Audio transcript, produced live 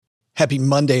Happy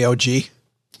Monday, OG.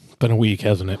 Been a week,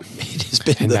 hasn't it? It has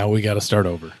been. And now we got to start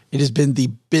over. It has been the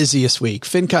busiest week.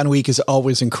 FinCon week is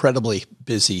always incredibly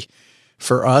busy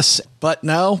for us. But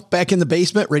now back in the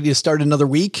basement, ready to start another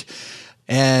week.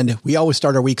 And we always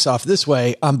start our weeks off this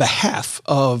way on behalf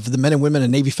of the men and women of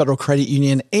Navy Federal Credit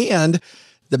Union and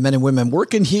the men and women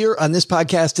working here on this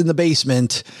podcast in the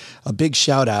basement. A big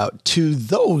shout out to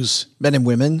those men and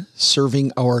women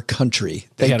serving our country.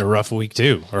 They had a rough week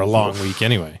too, or a long week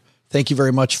anyway. Thank you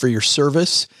very much for your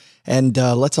service. And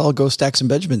let's all go stack some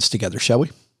Benjamins together, shall we?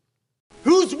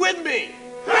 Who's with me?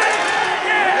 All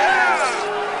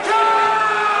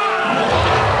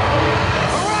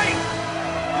right,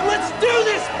 let's do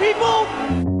this, people.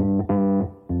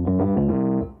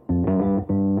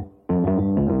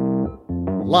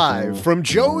 Live from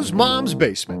Joe's mom's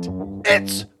basement,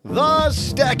 it's the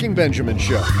Stacking Benjamin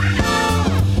Show.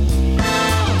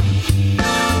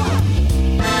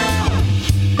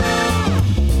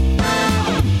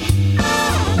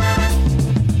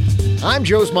 I'm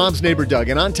Joe's mom's neighbor, Doug,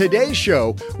 and on today's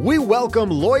show, we welcome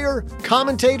lawyer,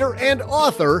 commentator, and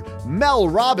author Mel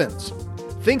Robbins.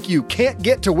 Think you can't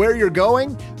get to where you're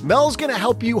going? Mel's going to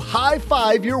help you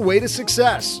high-five your way to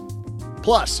success.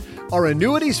 Plus, are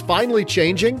annuities finally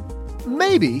changing?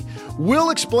 Maybe. We'll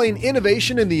explain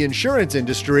innovation in the insurance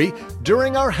industry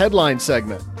during our headline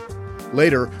segment.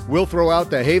 Later, we'll throw out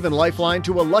the Haven Lifeline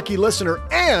to a lucky listener,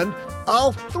 and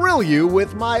I'll thrill you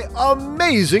with my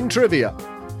amazing trivia.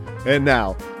 And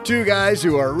now, two guys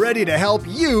who are ready to help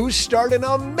you start an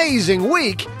amazing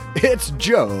week. It's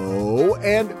Joe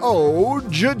and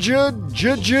OG.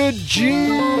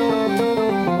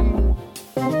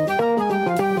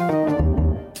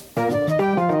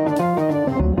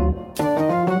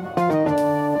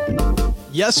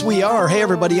 Yes, we are. Hey,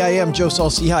 everybody. I am Joe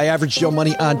Saul-Sehy, High Average Joe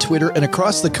Money on Twitter. And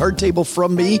across the card table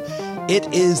from me,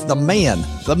 it is the man,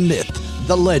 the myth,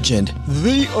 the legend,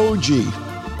 the OG.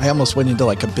 I almost went into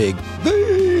like a big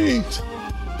beat.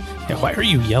 Yeah, why are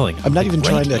you yelling? I'm not even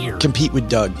trying to compete with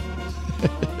Doug.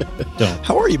 Don't.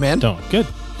 How are you, man? Don't. Good.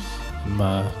 I'm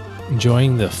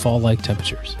enjoying the fall-like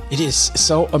temperatures. It is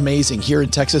so amazing. Here in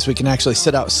Texas, we can actually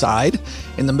sit outside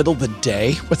in the middle of the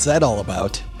day. What's that all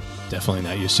about? Definitely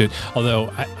not used to it.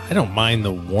 Although I don't mind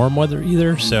the warm weather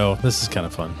either, so this is kind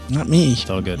of fun. Not me. It's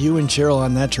all good. You and Cheryl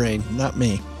on that train, not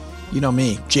me. You know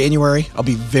me. January, I'll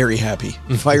be very happy.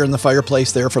 Fire in the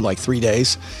fireplace there for like 3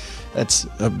 days. That's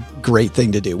a great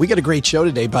thing to do. We got a great show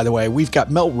today, by the way. We've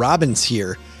got Mel Robbins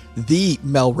here, the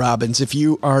Mel Robbins. If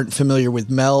you aren't familiar with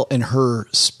Mel and her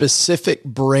specific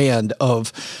brand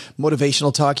of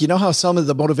motivational talk, you know how some of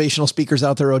the motivational speakers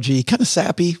out there, OG, kind of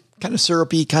sappy, kind of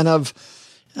syrupy, kind of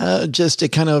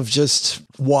just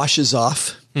washes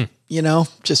off. You know,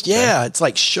 it's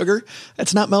like sugar.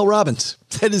 That's not Mel Robbins.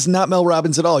 That is not Mel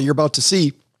Robbins at all. You're about to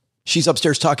see. She's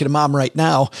upstairs talking to mom right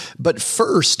now. But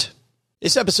first,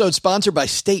 this episode is sponsored by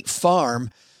State Farm.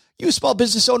 You a small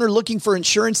business owner looking for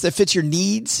insurance that fits your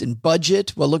needs and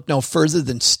budget? Well, look no further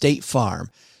than State Farm.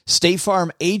 State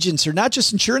Farm agents are not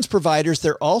just insurance providers,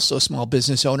 they're also small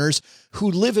business owners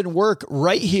who live and work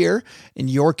right here in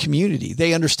your community.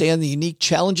 They understand the unique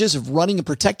challenges of running and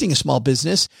protecting a small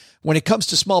business. When it comes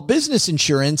to small business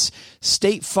insurance,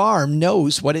 State Farm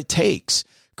knows what it takes.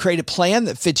 Create a plan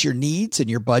that fits your needs and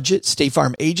your budget. State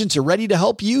Farm agents are ready to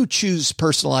help you choose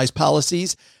personalized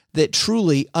policies that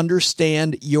truly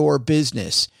understand your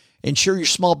business. Insure your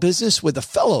small business with a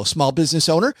fellow small business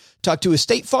owner. Talk to a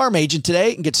State Farm agent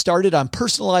today and get started on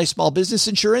personalized small business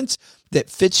insurance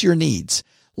that fits your needs.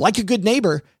 Like a good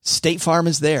neighbor, State Farm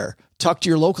is there. Talk to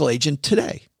your local agent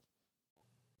today.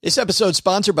 This episode is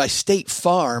sponsored by State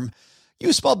Farm. You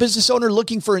a small business owner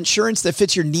looking for insurance that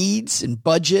fits your needs and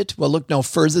budget? Well, look no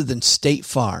further than State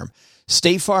Farm.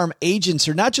 State Farm agents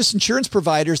are not just insurance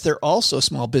providers, they're also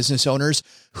small business owners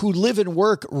who live and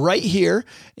work right here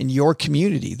in your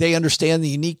community. They understand the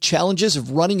unique challenges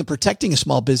of running and protecting a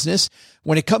small business.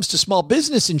 When it comes to small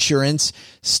business insurance,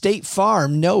 State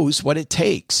Farm knows what it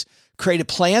takes. Create a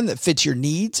plan that fits your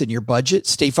needs and your budget.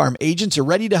 State Farm agents are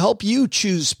ready to help you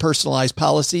choose personalized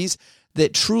policies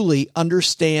that truly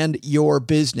understand your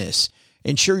business.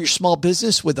 Insure your small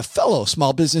business with a fellow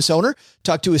small business owner.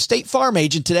 Talk to a State Farm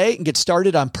agent today and get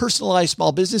started on personalized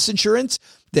small business insurance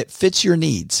that fits your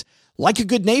needs. Like a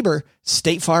good neighbor,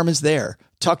 State Farm is there.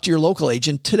 Talk to your local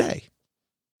agent today.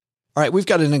 All right, we've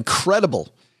got an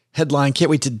incredible headline. Can't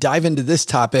wait to dive into this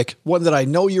topic, one that I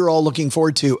know you're all looking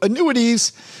forward to,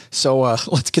 annuities. So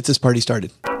let's get this party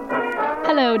started.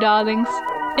 Hello, darlings.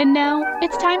 And now,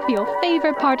 it's time for your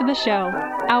favorite part of the show,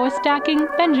 our Stacking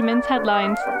Benjamin's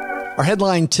Headlines. Our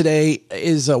headline today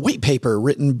is a white paper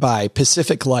written by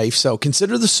Pacific Life. So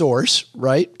consider the source,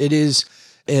 right? It is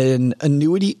an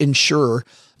annuity insurer.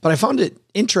 But I found it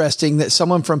interesting that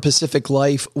someone from Pacific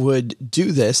Life would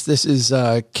do this. This is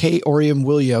K. Oriam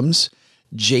Williams,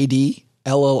 JD,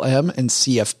 LLM, and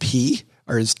CFP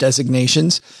are his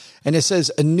designations. And it says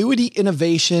annuity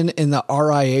innovation in the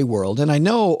RIA world. And I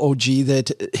know, OG,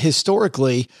 that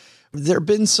historically there have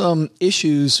been some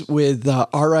issues with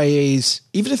RIAs,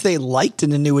 even if they liked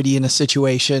an annuity in a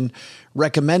situation,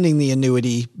 recommending the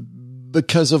annuity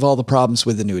because of all the problems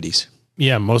with annuities.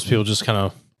 Yeah, most people just kind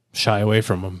of shy away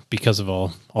from them because of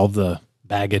all the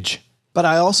baggage. But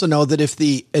I also know that if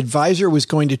the advisor was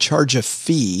going to charge a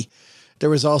fee,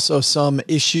 there was also some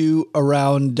issue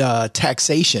around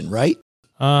taxation, right?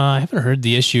 I haven't heard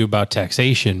the issue about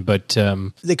taxation, but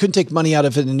they couldn't take money out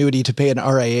of an annuity to pay an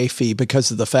RIA fee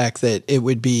because of the fact that it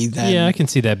would be then. Yeah, I can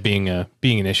see that being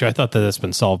an issue. I thought that that's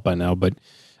been solved by now, but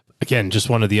again, just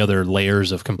one of the other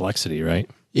layers of complexity, right?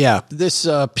 Yeah, this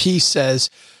piece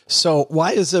says, so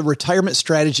why has a retirement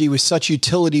strategy with such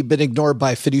utility been ignored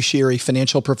by fiduciary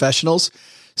financial professionals?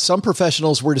 Some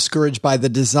professionals were discouraged by the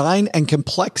design and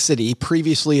complexity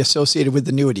previously associated with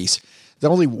annuities. The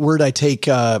only word I take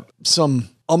some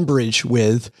umbrage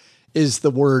with is the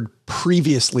word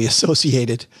previously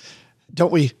associated.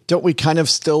 Don't we kind of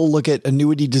still look at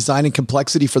annuity design and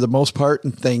complexity for the most part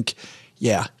and think,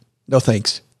 yeah, no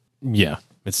thanks. Yeah,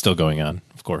 it's still going on,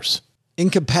 of course.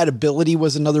 Incompatibility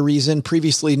was another reason.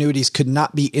 Previously, annuities could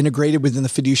not be integrated within the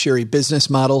fiduciary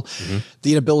business model. Mm-hmm.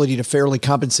 The inability to fairly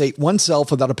compensate oneself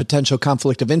without a potential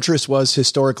conflict of interest was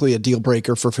historically a deal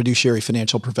breaker for fiduciary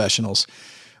financial professionals.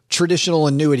 Traditional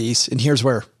annuities, and here's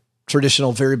where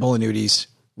traditional variable annuities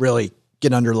really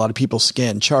get under a lot of people's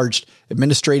skin, charged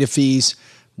administrative fees,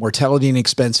 mortality and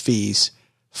expense fees,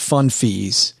 fund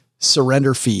fees,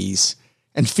 surrender fees,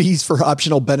 and fees for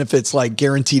optional benefits like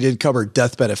guaranteed income or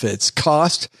death benefits.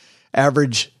 Cost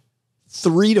average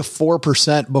 3 to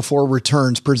 4% before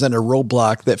returns present a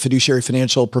roadblock that fiduciary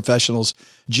financial professionals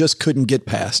just couldn't get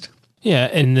past. Yeah,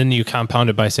 and then you compound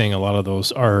it by saying a lot of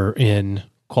those are in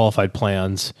qualified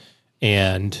plans,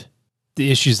 and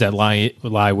the issues that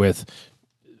lie with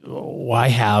why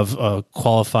have a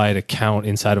qualified account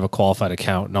inside of a qualified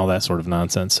account and all that sort of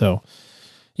nonsense. So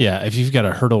yeah, if you've got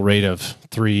a hurdle rate of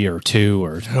 3 or 2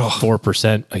 or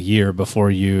 4% a year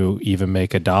before you even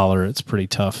make $1, it's pretty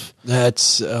tough.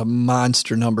 That's a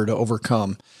monster number to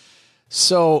overcome.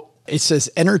 So it says,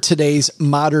 enter today's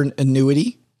modern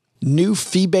annuity. New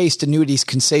fee-based annuities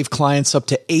can save clients up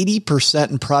to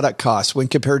 80% in product costs when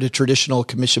compared to traditional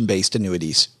commission-based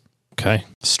annuities. Okay.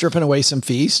 Stripping away some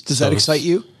fees. Does that excite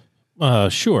you?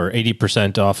 Sure.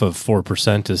 80% off of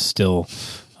 4% is still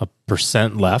a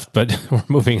percent left, but we're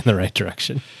moving in the right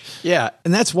direction. Yeah.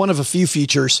 And that's one of a few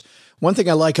features. One thing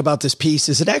I like about this piece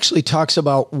is it actually talks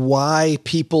about why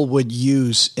people would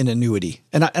use an annuity.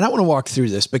 And I want to walk through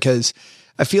this because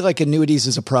I feel like annuities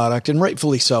as a product, and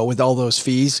rightfully so with all those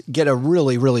fees, get a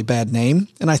really, really bad name.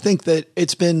 And I think that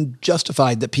it's been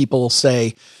justified that people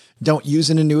say, don't use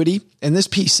an annuity. And this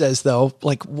piece says, though,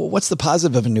 like, well, what's the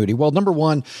positive of annuity? Well, number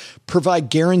one,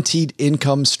 provide guaranteed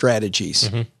income strategies.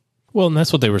 Mm-hmm. Well, and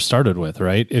that's what they were started with,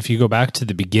 right? If you go back to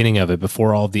the beginning of it,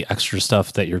 before all the extra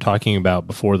stuff that you're talking about,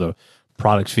 before the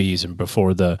product fees and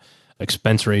before the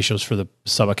expense ratios for the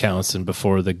sub-accounts and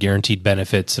before the guaranteed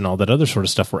benefits and all that other sort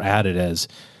of stuff were added as,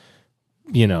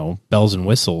 you know, bells and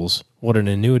whistles. What an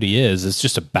annuity is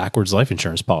just a backwards life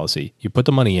insurance policy. You put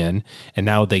the money in, and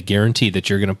now they guarantee that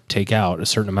you're going to take out a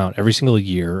certain amount every single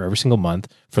year, every single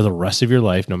month for the rest of your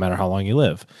life, no matter how long you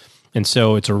live. And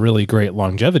so it's a really great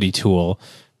longevity tool,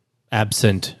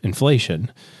 absent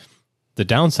inflation. The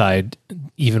downside,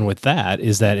 even with that,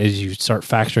 is that as you start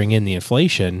factoring in the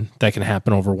inflation that can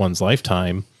happen over one's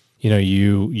lifetime, you know,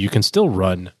 you can still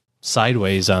run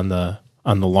sideways on the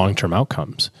long-term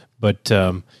outcomes. But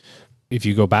if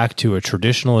you go back to a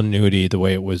traditional annuity, the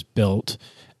way it was built,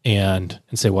 and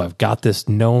say, well, I've got this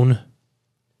known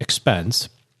expense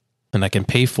and I can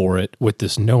pay for it with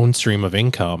this known stream of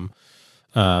income,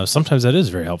 sometimes that is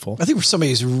very helpful. I think for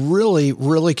somebody who's really,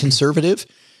 really conservative,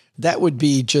 that would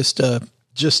be just a,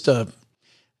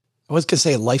 I was going to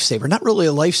say a lifesaver, not really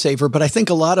a lifesaver, but I think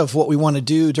a lot of what we want to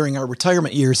do during our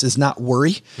retirement years is not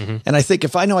worry. Mm-hmm. And I think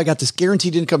if I know I got this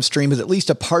guaranteed income stream as at least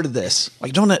a part of this, I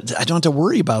don't have to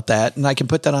worry about that. And I can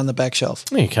put that on the back shelf.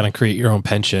 You kind of create your own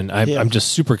pension. I'm just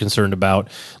super concerned about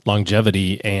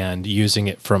longevity and using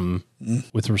it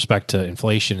with respect to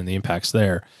inflation and the impacts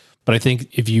there. But I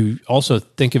think if you also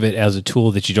think of it as a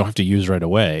tool that you don't have to use right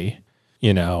away,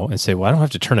 and say, well, I don't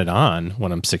have to turn it on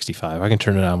when I'm 65. I can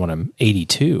turn it on when I'm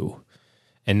 82.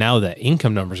 And now the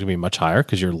income number is going to be much higher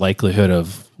because your likelihood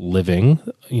of living,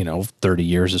 30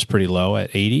 years is pretty low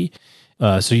at 80.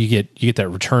 So you get that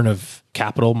return of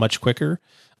capital much quicker.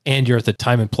 And you're at the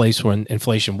time and place when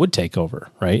inflation would take over,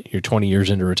 right? You're 20 years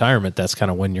into retirement. That's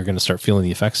kind of when you're going to start feeling the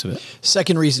effects of it.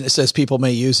 Second reason it says people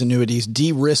may use annuities,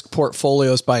 de-risk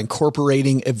portfolios by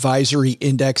incorporating advisory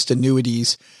indexed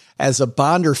annuities as a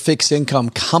bond or fixed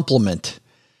income complement.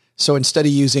 So instead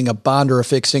of using a bond or a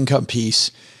fixed income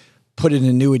piece, put an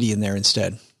annuity in there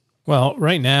instead. Well,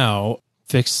 right now,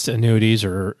 fixed annuities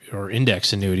or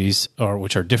index annuities,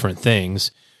 which are different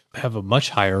things, have a much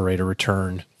higher rate of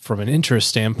return from an interest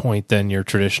standpoint than your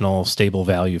traditional stable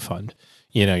value fund.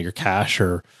 Your cash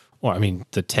the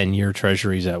 10-year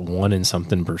treasury's at 1 and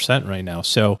something % right now.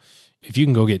 So if you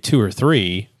can go get 2 or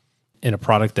 3 in a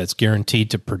product that's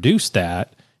guaranteed to produce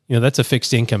that, that's a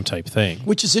fixed income type thing.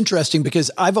 Which is interesting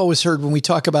because I've always heard when we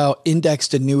talk about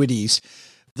indexed annuities,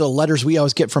 the letters we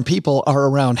always get from people are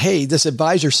around, hey, this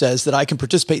advisor says that I can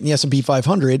participate in the S&P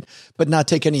 500, but not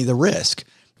take any of the risk.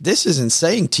 This isn't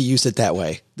saying to use it that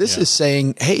way. This is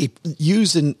saying, hey,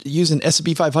 use an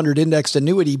S&P 500 indexed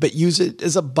annuity, but use it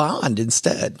as a bond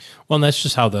instead. Well, and that's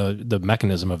just how the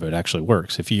mechanism of it actually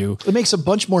works. It makes a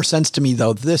bunch more sense to me,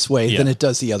 though, this way than it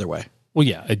does the other way. Well,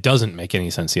 yeah, it doesn't make any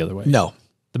sense the other way. No.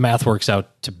 The math works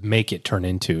out to make it turn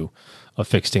into a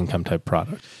fixed income type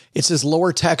product. It says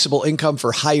lower taxable income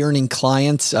for high earning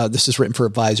clients. This is written for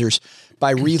advisors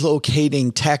by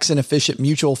relocating tax inefficient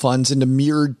mutual funds into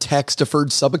mirrored tax deferred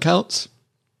subaccounts.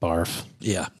 Barf.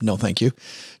 Yeah, no, thank you.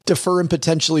 Defer and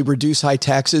potentially reduce high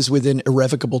taxes within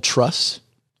irrevocable trusts.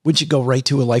 Would you go right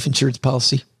to a life insurance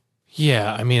policy?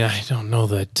 Yeah, I don't know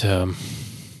that.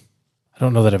 I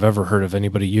don't know that I've ever heard of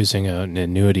anybody using an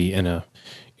annuity in a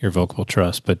irrevocable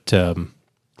trust, but.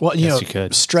 Well, you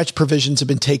stretch provisions have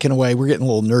been taken away. We're getting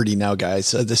a little nerdy now, guys.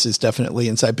 This is definitely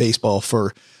inside baseball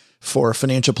for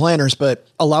financial planners, but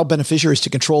allow beneficiaries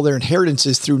to control their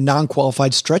inheritances through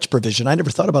non-qualified stretch provision. I never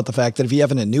thought about the fact that if you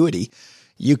have an annuity,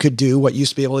 you could do what you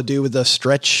used to be able to do with the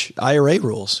stretch IRA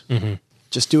rules. Mm-hmm.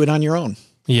 Just do it on your own.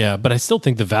 Yeah, but I still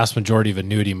think the vast majority of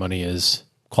annuity money is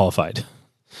qualified.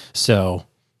 So,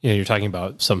 you're talking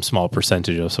about some small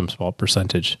percentage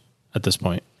at this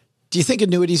point. Do you think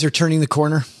annuities are turning the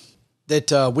corner?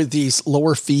 That with these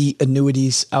lower fee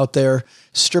annuities out there,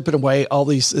 stripping away all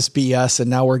this BS, and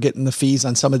now we're getting the fees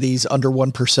on some of these under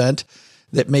 1%,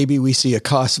 that maybe we see a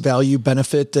cost value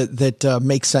benefit that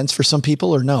makes sense for some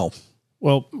people, or no?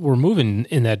 Well, we're moving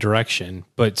in that direction,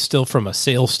 but still from a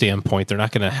sales standpoint, they're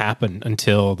not going to happen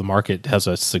until the market has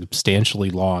a substantially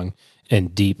long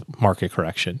and deep market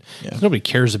correction. Yeah. Nobody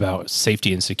cares about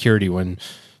safety and security when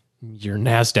your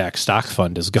NASDAQ stock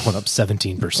fund is going up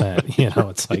 17%.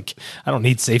 It's like, I don't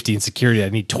need safety and security. I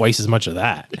need twice as much of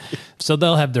that. So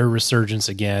they'll have their resurgence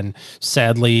again.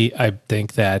 Sadly, I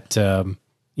think that,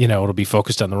 it'll be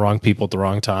focused on the wrong people at the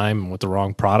wrong time and with the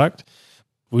wrong product.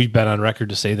 We've been on record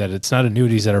to say that it's not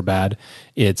annuities that are bad.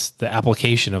 It's the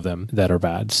application of them that are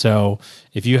bad. So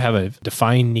if you have a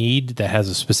defined need that has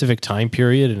a specific time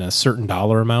period and a certain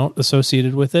dollar amount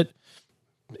associated with it,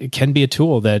 it can be a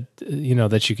tool that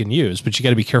that you can use, but you got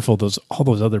to be careful of all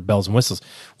those other bells and whistles,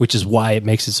 which is why it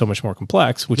makes it so much more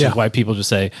complex. Which is why people just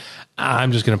say,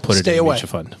 "I'm just going to put it in a mutual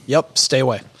fund." Yep, stay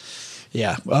away.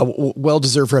 Yeah,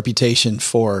 well-deserved reputation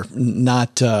for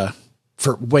not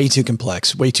for way too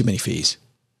complex, way too many fees.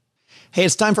 Hey,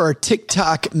 it's time for our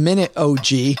TikTok Minute,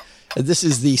 OG. This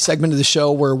is the segment of the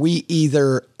show where we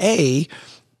either A,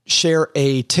 share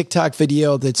a TikTok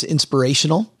video that's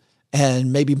inspirational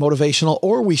and maybe motivational,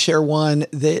 or we share one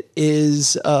that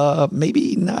is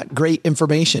maybe not great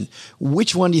information.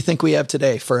 Which one do you think we have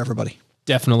today for everybody?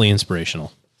 Definitely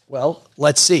inspirational. Well,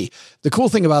 let's see. The cool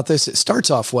thing about this, it starts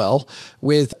off well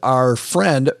with our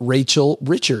friend Rachel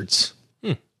Richards,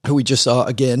 who we just saw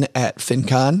again at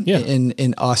FinCon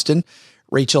in Austin.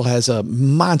 Rachel has a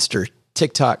monster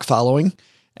TikTok following,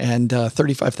 and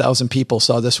 35,000 people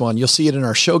saw this one. You'll see it in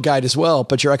our show guide as well,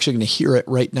 but you're actually going to hear it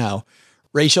right now.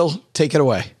 Rachel, take it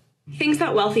away. Things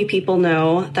that wealthy people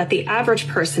know that the average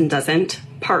person doesn't.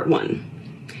 Part 1.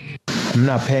 I'm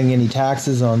not paying any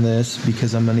taxes on this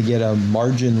because I'm going to get a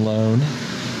margin loan.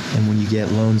 And when you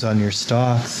get loans on your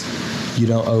stocks, you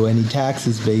don't owe any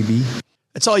taxes, baby.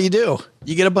 That's all you do.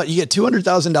 You get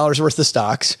 $200,000 worth of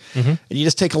stocks, and you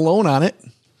just take a loan on it.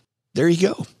 There you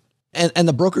go. And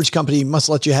the brokerage company must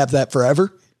let you have that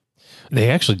forever. They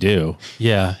actually do.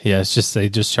 Yeah. It's just, they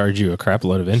just charge you a crap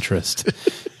load of interest.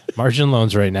 Margin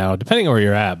loans right now, depending on where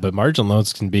you're at, but margin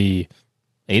loans can be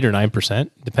 8 or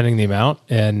 9%, depending on the amount.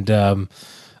 And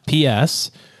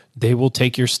P.S., they will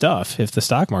take your stuff if the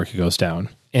stock market goes down.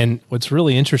 And what's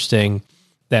really interesting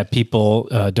that people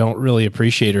don't really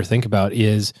appreciate or think about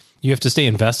is you have to stay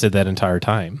invested that entire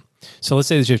time. So let's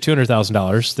say that you have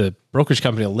 $200,000, the brokerage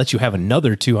company will let you have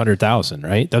another $200,000,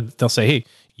 right? They'll say, hey,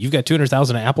 you've got $200,000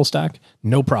 in Apple stock,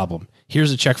 no problem.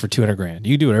 Here's a check for $200,000.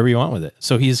 You can do whatever you want with it.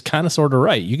 So he's kind of sort of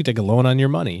right. You can take a loan on your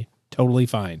money, totally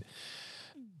fine.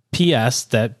 P.S.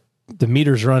 that the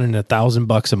meter's running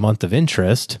 $1,000 a month of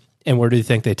interest, and where do you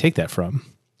think they take that from?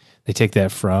 They take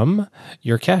that from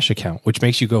your cash account, which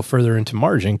makes you go further into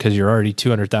margin because you're already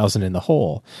 $200,000 in the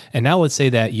hole. And now let's say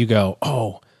that you go,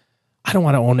 oh, I don't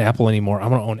want to own Apple anymore. I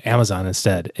want to own Amazon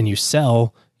instead. And you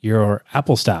sell your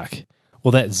Apple stock.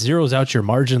 Well, that zeroes out your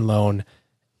margin loan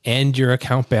and your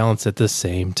account balance at the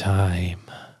same time.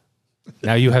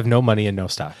 Now you have no money and no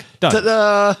stock. Done.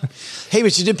 Ta-da! Hey,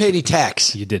 but you didn't pay any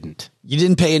tax. You didn't. You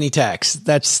didn't pay any tax.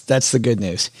 That's the good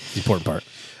news. The important part.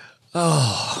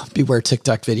 Oh, beware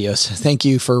TikTok videos. Thank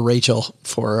you for Rachel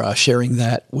for sharing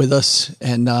that with us.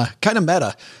 And kind of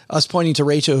meta, us pointing to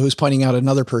Rachel, who's pointing out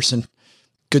another person.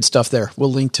 Good stuff there.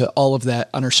 We'll link to all of that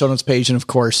on our show notes page. And of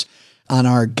course, on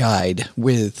our guide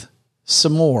with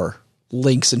some more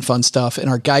links and fun stuff. And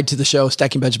our guide to the show,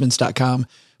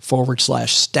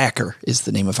 stackingbenjamins.com/stacker is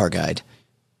the name of our guide.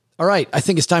 All right. I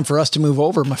think it's time for us to move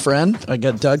over, my friend. I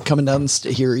got Doug coming down.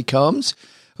 Here he comes.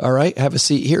 All right. Have a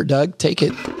seat here, Doug. Take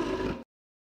it.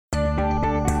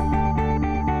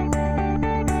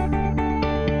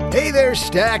 Hey there,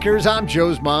 Stackers. I'm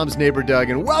Joe's mom's neighbor, Doug,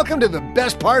 and welcome to the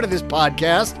best part of this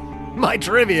podcast, my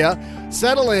trivia.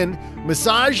 Settle in,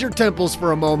 massage your temples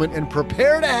for a moment, and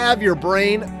prepare to have your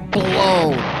brain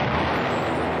blown.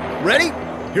 Ready?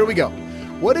 Here we go.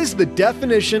 What is the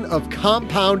definition of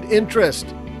compound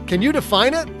interest? Can you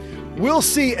define it? We'll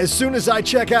see as soon as I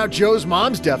check out Joe's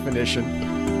mom's definition.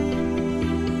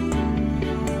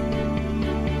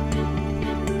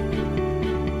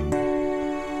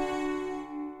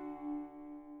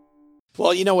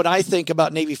 Well, you know, when I think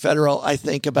about Navy Federal, I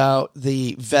think about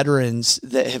the veterans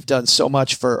that have done so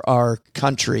much for our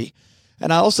country.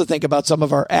 And I also think about some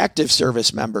of our active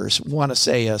service members. Want to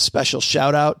say a special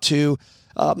shout out to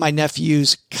my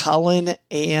nephews, Colin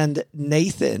and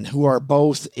Nathan, who are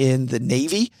both in the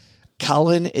Navy.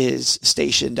 Colin is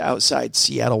stationed outside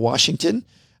Seattle, Washington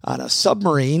on a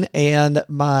submarine. And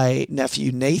my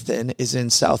nephew, Nathan, is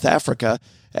in South Africa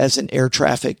as an air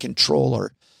traffic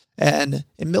controller. And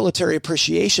in Military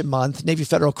Appreciation Month, Navy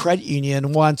Federal Credit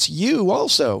Union wants you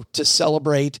also to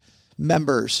celebrate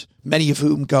members, many of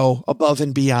whom go above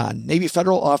and beyond. Navy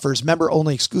Federal offers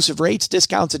member-only exclusive rates,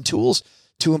 discounts, and tools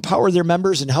to empower their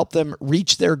members and help them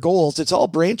reach their goals. It's all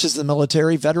branches of the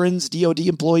military, veterans, DoD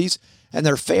employees, and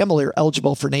their family are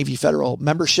eligible for Navy Federal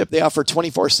membership. They offer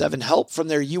 24/7 help from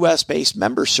their U.S.-based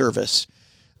member service.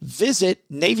 Visit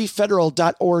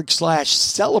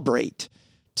NavyFederal.org/celebrate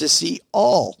to see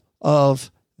all of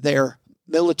their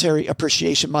Military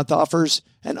Appreciation Month offers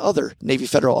and other Navy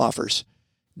Federal offers.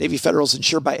 Navy Federal is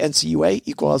insured by NCUA,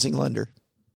 Equal Housing Lender.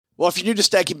 Well, if you're new to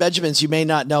Stacking Benjamins, you may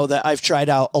not know that I've tried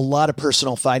out a lot of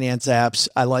personal finance apps.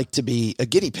 I like to be a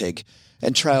guinea pig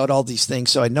and try out all these things.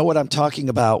 So I know what I'm talking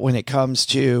about when it comes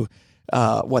to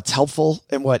what's helpful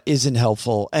and what isn't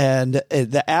helpful. And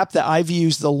the app that I've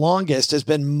used the longest has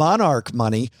been Monarch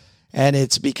Money. And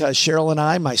it's because Cheryl and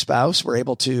I, my spouse, were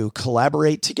able to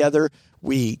collaborate together.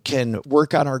 We can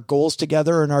work on our goals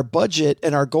together, and our budget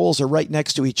and our goals are right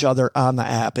next to each other on the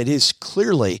app. It is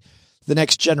clearly the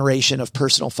next generation of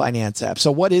personal finance app.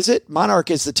 So what is it?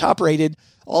 Monarch is the top-rated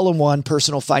all-in-one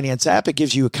personal finance app. It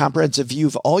gives you a comprehensive view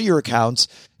of all your accounts,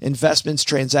 investments,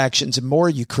 transactions, and more.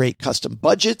 You create custom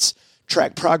budgets,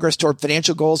 track progress toward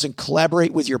financial goals, and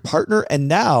collaborate with your partner. And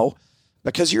now,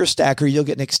 because you're a stacker, you'll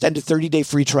get an extended 30-day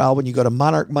free trial when you go to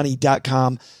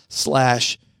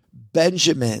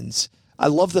monarchmoney.com/Benjamins. I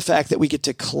love the fact that we get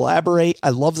to collaborate. I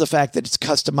love the fact that it's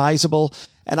customizable.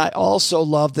 And I also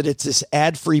love that it's this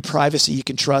ad-free privacy you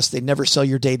can trust. They never sell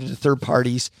your data to third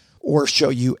parties or show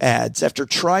you ads. After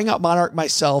trying out Monarch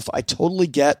myself, I totally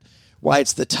get why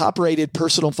it's the top-rated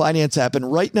personal finance app.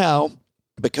 And right now,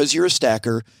 because you're a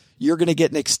stacker, you're going to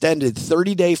get an extended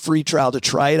 30-day free trial to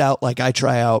try it out like I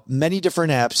try out many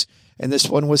different apps. And this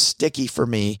one was sticky for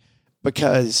me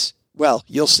because, well,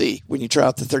 you'll see when you try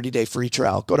out the 30-day free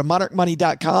trial. Go to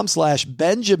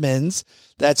monarchmoney.com/Benjamins.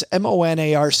 That's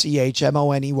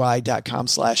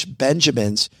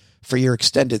monarchmoney.com/Benjamins for your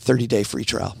extended 30-day free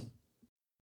trial.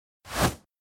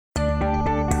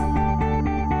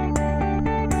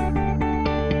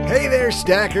 Hey there,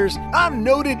 Stackers. I'm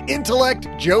noted intellect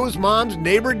Joe's mom's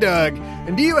neighbor, Doug.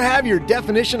 And do you have your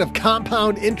definition of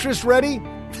compound interest ready?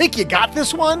 Think you got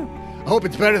this one? I hope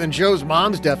it's better than Joe's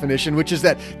mom's definition, which is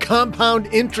that compound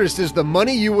interest is the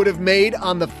money you would have made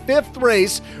on the 5th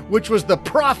race, which was the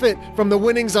profit from the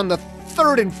winnings on the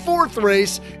 3rd and 4th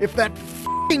race if that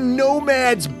f***ing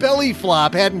nomad's belly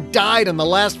flop hadn't died on the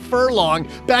last furlong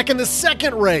back in the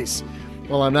 2nd race.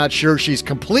 Well, I'm not sure she's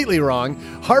completely wrong.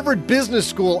 Harvard Business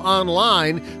School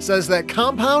Online says that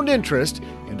compound interest,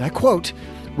 and I quote,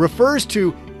 refers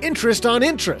to interest on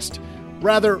interest.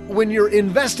 Rather, when you're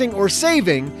investing or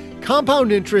saving,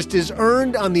 compound interest is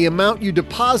earned on the amount you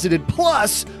deposited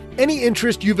plus any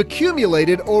interest you've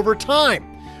accumulated over time.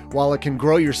 While it can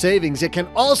grow your savings, it can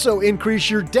also increase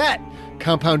your debt.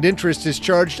 Compound interest is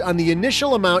charged on the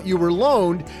initial amount you were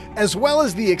loaned, as well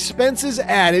as the expenses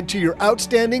added to your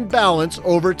outstanding balance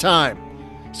over time.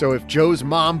 So if Joe's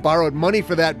mom borrowed money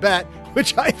for that bet,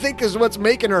 which I think is what's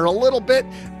making her a little bit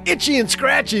itchy and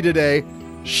scratchy today,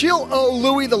 she'll owe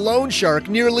Louie the loan shark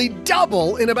nearly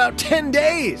double in about 10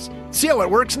 days. See how it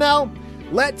works now?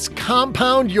 Let's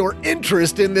compound your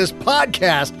interest in this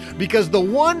podcast because the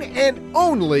one and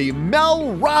only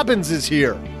Mel Robbins is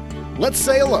here. Let's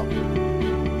say hello.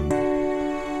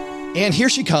 And here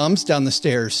she comes down the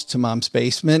stairs to Mom's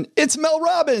basement. It's Mel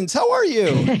Robbins. How are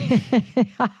you?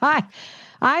 Hi.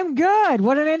 I'm good.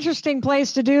 What an interesting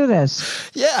place to do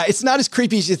this. Yeah, it's not as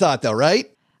creepy as you thought, though, right?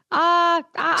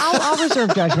 I'll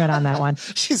reserve judgment on that one.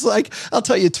 She's like, I'll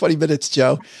tell you in 20 minutes,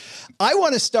 Joe. I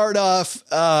want to start off,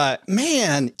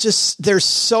 there's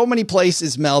so many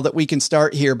places, Mel, that we can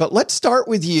start here. But let's start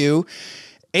with you.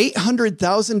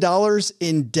 $800,000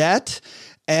 in debt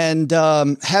and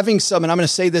having some, and I'm going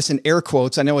to say this in air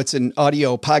quotes. I know it's an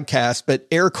audio podcast, but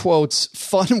air quotes,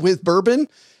 fun with bourbon,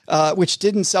 which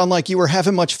didn't sound like you were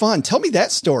having much fun. Tell me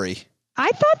that story. I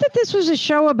thought that this was a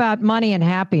show about money and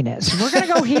happiness. We're going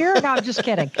to go here? No, I'm just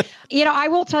kidding. I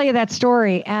will tell you that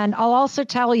story. And I'll also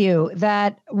tell you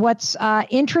that what's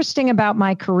interesting about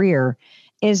my career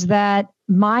is that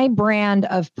my brand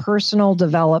of personal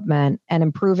development and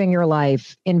improving your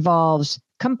life involves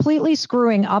completely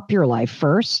screwing up your life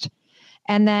first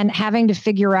and then having to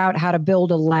figure out how to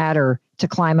build a ladder to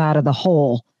climb out of the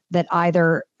hole that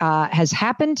either has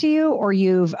happened to you or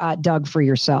you've dug for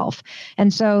yourself.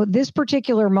 And so this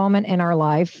particular moment in our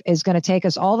life is going to take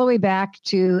us all the way back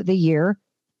to the year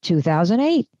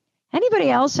 2008. Anybody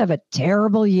else have a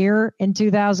terrible year in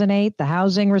 2008, the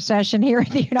housing recession here in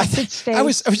the United States? I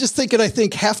was just thinking, I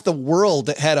think half the world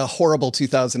had a horrible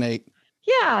 2008.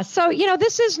 Yeah. So,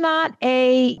 this is not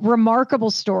a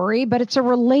remarkable story, but it's a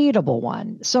relatable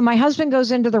one. So my husband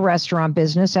goes into the restaurant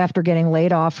business after getting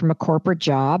laid off from a corporate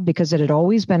job because it had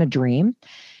always been a dream.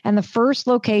 And the first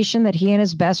location that he and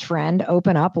his best friend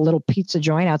open up, a little pizza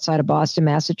joint outside of Boston,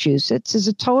 Massachusetts, is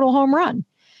a total home run.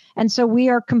 And so we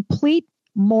are complete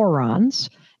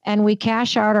morons and we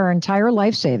cash out our entire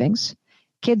life savings.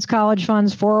 Kids' college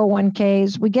funds,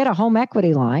 401ks. We get a home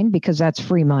equity line because that's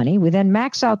free money. We then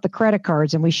max out the credit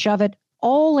cards and we shove it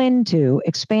all into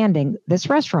expanding this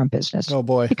restaurant business. Oh,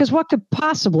 boy. Because what could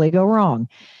possibly go wrong?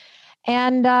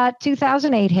 And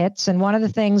 2008 hits. And one of the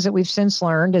things that we've since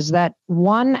learned is that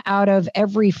 1 out of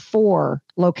every 4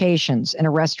 locations in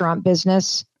a restaurant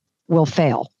business will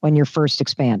fail when you're first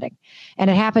expanding. And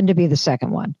it happened to be the second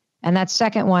one. And that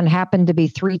second one happened to be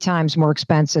 3 times more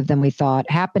expensive than we thought,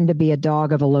 happened to be a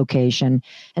dog of a location.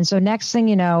 And so next thing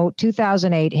you know,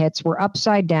 2008 hits, we're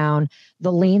upside down.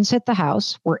 The liens hit the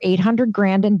house. We're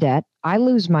 $800,000 in debt. I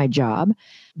lose my job.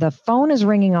 The phone is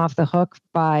ringing off the hook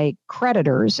by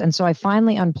creditors. And so I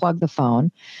finally unplug the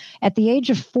phone. At the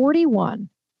age of 41,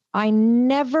 I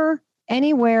never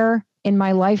anywhere in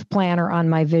my life plan or on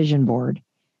my vision board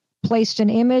placed an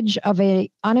image of a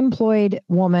unemployed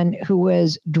woman who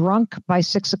was drunk by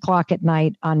 6:00 at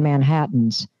night on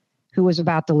Manhattans, who was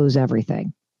about to lose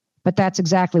everything. But that's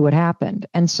exactly what happened.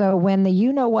 And so when the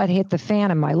you-know-what hit the fan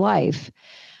in my life,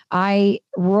 I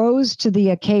rose to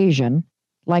the occasion,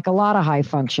 like a lot of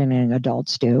high-functioning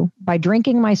adults do, by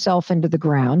drinking myself into the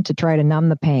ground to try to numb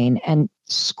the pain and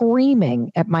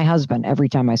screaming at my husband every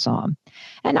time I saw him.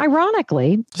 And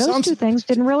ironically, those two things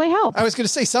didn't really help. I was going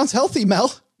to say, sounds healthy,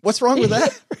 Mel. What's wrong with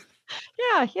that?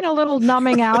 Yeah, a little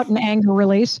numbing out and anger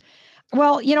release.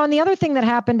 Well, and the other thing that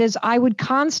happened is I would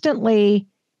constantly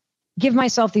give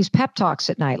myself these pep talks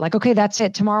at night. Like, okay, that's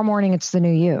it. Tomorrow morning, it's the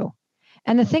new you.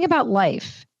 And the thing about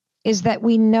life is that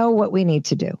we know what we need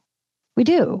to do. We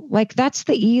do. Like, that's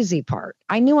the easy part.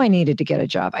 I knew I needed to get a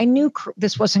job. I knew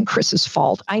this wasn't Chris's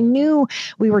fault. I knew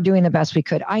we were doing the best we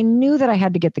could. I knew that I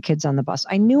had to get the kids on the bus.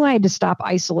 I knew I had to stop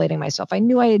isolating myself. I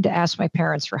knew I had to ask my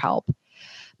parents for help.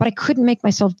 But I couldn't make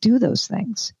myself do those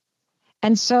things.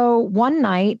 And so one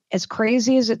night, as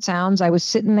crazy as it sounds, I was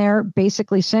sitting there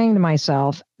basically saying to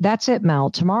myself, that's it, Mel.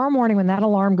 Tomorrow morning when that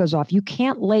alarm goes off, you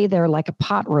can't lay there like a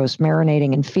pot roast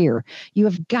marinating in fear. You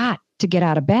have got to get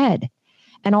out of bed.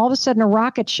 And all of a sudden, a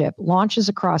rocket ship launches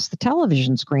across the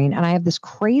television screen. And I have this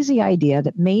crazy idea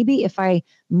that maybe if I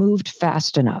moved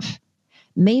fast enough,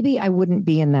 maybe I wouldn't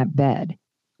be in that bed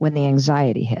when the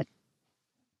anxiety hit.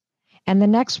 And the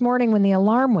next morning when the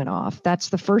alarm went off, that's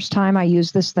the first time I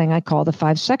used this thing I call the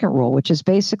 5-second rule, which is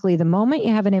basically the moment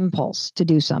you have an impulse to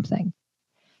do something,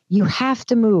 you have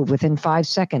to move within 5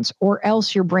 seconds or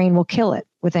else your brain will kill it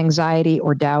with anxiety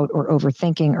or doubt or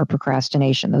overthinking or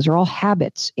procrastination. Those are all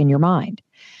habits in your mind.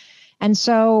 And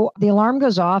so the alarm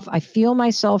goes off. I feel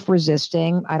myself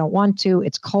resisting. I don't want to.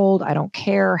 It's cold. I don't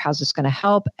care. How's this going to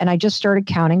help? And I just started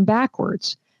counting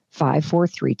backwards. 5, 4,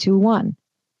 3, 2, 1.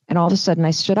 And all of a sudden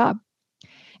I stood up.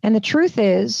 And the truth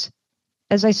is,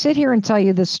 as I sit here and tell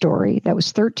you this story, that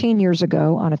was 13 years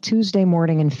ago on a Tuesday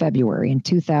morning in February in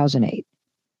 2008.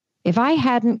 If I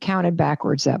hadn't counted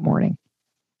backwards that morning,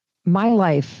 my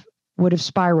life would have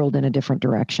spiraled in a different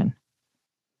direction.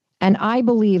 And I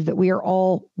believe that we are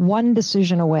all one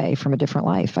decision away from a different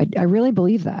life. I really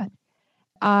believe that.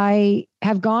 I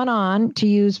have gone on to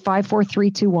use 5, 4, 3,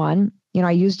 2, 1. You know,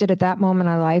 I used it at that moment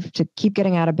in my life to keep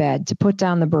getting out of bed, to put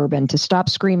down the bourbon, to stop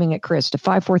screaming at Chris, to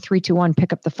 5, 4, 3, 2, 1,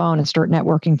 pick up the phone and start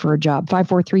networking for a job. 5,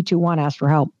 4, 3, 2, 1, ask for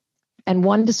help. And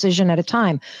one decision at a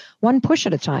time, one push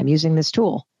at a time using this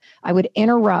tool. I would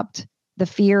interrupt the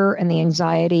fear and the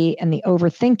anxiety and the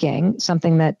overthinking,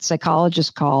 something that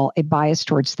psychologists call a bias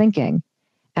towards thinking.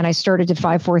 And I started to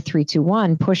 5, 4, 3, 2,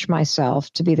 1, push myself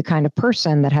to be the kind of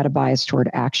person that had a bias toward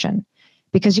action.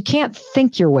 Because you can't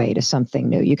think your way to something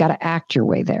new. You got to act your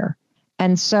way there.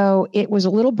 And so it was a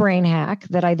little brain hack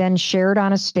that I then shared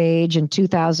on a stage in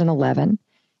 2011.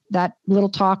 That little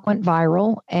talk went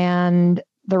viral and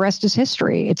the rest is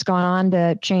history. It's gone on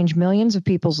to change millions of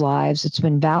people's lives. It's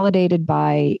been validated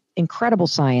by incredible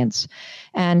science.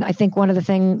 And I think one of the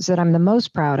things that I'm the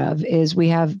most proud of is we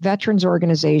have veterans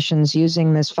organizations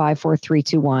using this 5, 4, 3,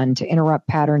 2, 1 to interrupt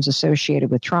patterns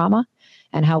associated with trauma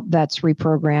and help vets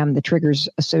reprogram the triggers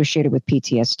associated with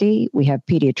PTSD. We have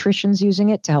pediatricians using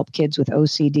it to help kids with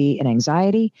OCD and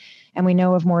anxiety. And we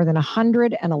know of more than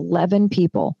 111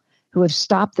 people who have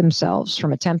stopped themselves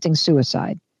from attempting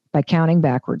suicide by counting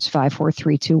backwards 5, 4,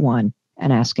 3, 2, 1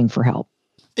 and asking for help.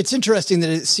 It's interesting that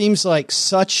it seems like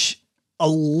such a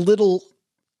little,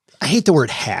 I hate the word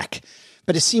hack,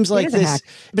 but it seems like this,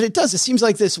 but it does. It seems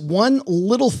like this one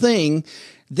little thing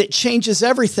that changes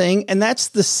everything. And that's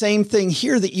the same thing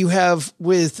here that you have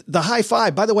with the high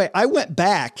five. By the way, I went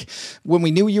back when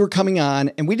we knew you were coming on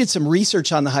and we did some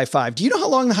research on the high five. Do you know how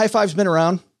long the high five's been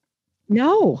around?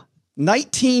 No.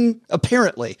 19,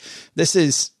 apparently. This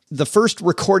is the first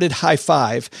recorded high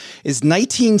five is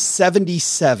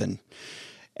 1977.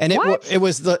 And it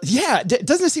was doesn't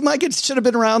it seem like it should have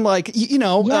been around like,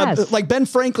 yes. Like Ben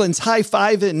Franklin's high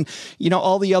five and,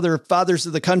 all the other fathers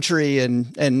of the country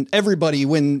and everybody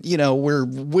when, we're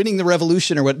winning the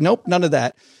revolution or what? Nope, none of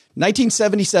that.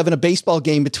 1977, a baseball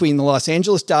game between the Los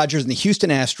Angeles Dodgers and the Houston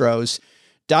Astros.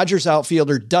 Dodgers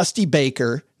outfielder Dusty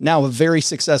Baker, now a very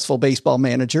successful baseball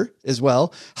manager as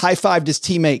well, high-fived his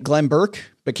teammate Glenn Burke,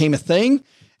 became a thing,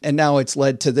 and now it's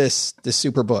led to this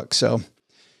super book. So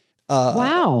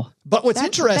wow. But what's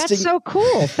interesting. That's so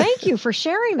cool. Thank you for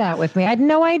sharing that with me. I had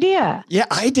no idea. Yeah,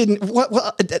 I didn't.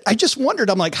 Well, I just wondered.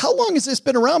 I'm like, how long has this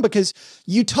been around? Because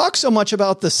you talk so much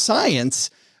about the science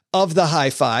of the high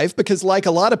five, because like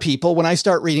a lot of people, when I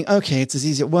start reading, okay, it's as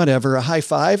easy, whatever, a high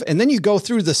five. And then you go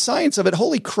through the science of it.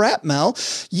 Holy crap, Mel,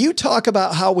 you talk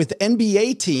about how with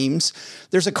NBA teams,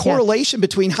 there's a correlation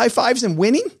between high fives and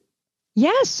winning.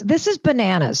 Yes, this is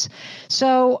bananas.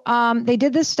 So they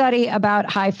did this study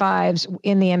about high fives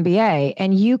in the NBA,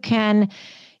 and you can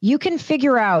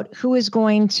figure out who is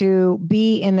going to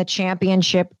be in the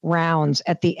championship rounds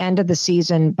at the end of the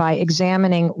season by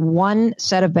examining one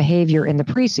set of behavior in the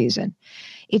preseason.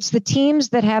 It's the teams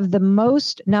that have the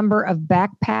most number of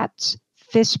back pats,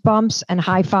 fist bumps, and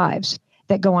high fives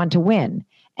that go on to win.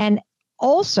 And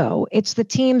also, it's the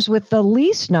teams with the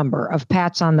least number of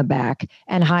pats on the back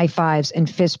and high fives and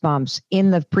fist bumps in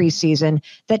the preseason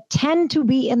that tend to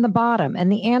be in the bottom.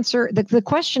 And the answer, the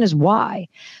question is why?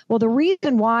 Well, the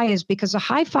reason why is because a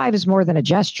high five is more than a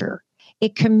gesture.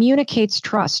 It communicates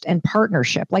trust and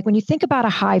partnership. Like when you think about a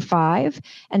high five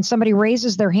and somebody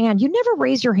raises their hand, you never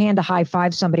raise your hand to high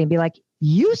five somebody and be like,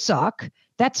 you suck.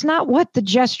 That's not what the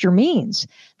gesture means.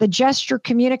 The gesture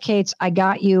communicates, I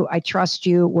got you, I trust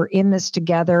you, we're in this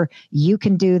together, you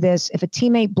can do this. If a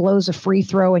teammate blows a free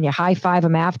throw and you high five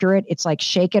them after it, it's like,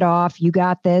 shake it off, you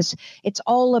got this. It's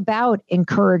all about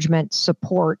encouragement,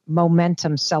 support,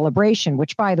 momentum, celebration,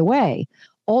 which, by the way,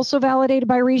 also validated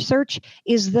by research,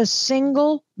 is the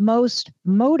single most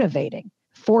motivating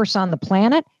force on the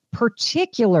planet,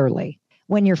 particularly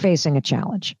when you're facing a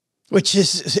challenge. Which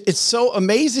is, it's so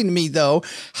amazing to me though,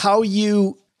 how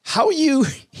you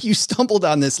stumbled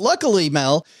on this. Luckily,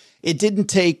 Mel, it didn't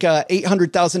take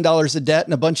 $800,000 of debt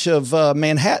and a bunch of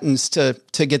Manhattans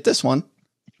to get this one.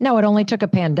 No, it only took a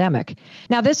pandemic.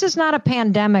 Now, this is not a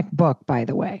pandemic book, by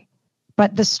the way,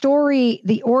 but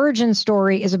the origin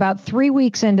story is about 3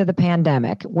 weeks into the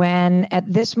pandemic, when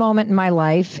at this moment in my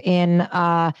life, in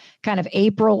kind of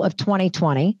April of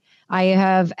 2020, I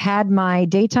have had my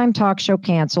daytime talk show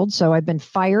canceled. So I've been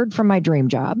fired from my dream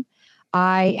job.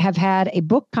 I have had a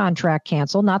book contract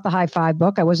canceled, not the high five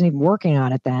book. I wasn't even working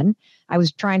on it then. I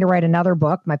was trying to write another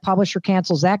book. My publisher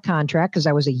cancels that contract because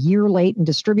I was a year late in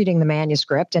distributing the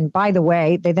manuscript. And by the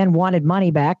way, they then wanted money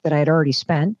back that I had already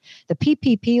spent. The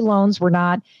PPP loans were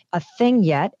not a thing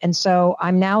yet. And so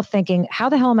I'm now thinking, how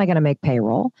the hell am I going to make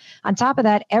payroll? On top of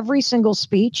that, every single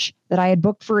speech that I had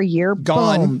booked for a year,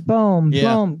 gone.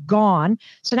 boom, gone.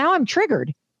 So now I'm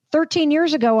triggered. 13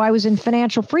 years ago, I was in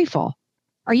financial freefall.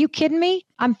 Are you kidding me?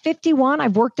 I'm 51.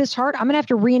 I've worked this hard. I'm going to have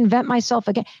to reinvent myself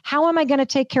again. How am I going to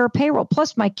take care of payroll?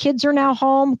 Plus, my kids are now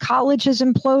home. College has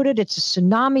imploded. It's a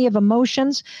tsunami of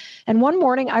emotions. And one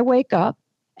morning I wake up,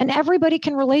 and everybody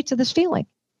can relate to this feeling.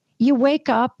 You wake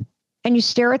up and you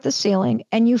stare at the ceiling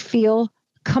and you feel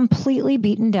completely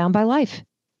beaten down by life.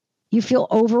 You feel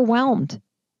overwhelmed.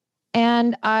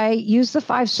 And I use the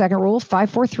 5-second rule, 5,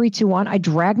 4, 3, 2, 1. I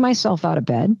drag myself out of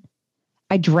bed.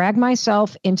 I drag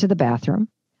myself into the bathroom.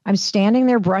 I'm standing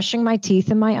there brushing my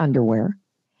teeth in my underwear.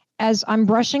 As I'm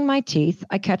brushing my teeth,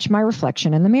 I catch my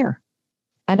reflection in the mirror.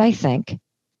 And I think,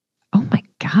 oh my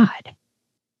God,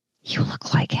 you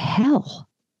look like hell.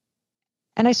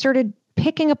 And I started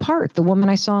picking apart the woman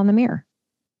I saw in the mirror.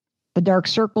 The dark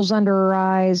circles under her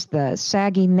eyes, the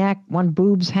saggy neck, one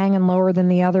boob's hanging lower than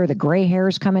the other, the gray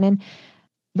hairs coming in.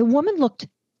 The woman looked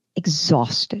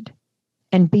exhausted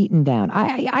and beaten down.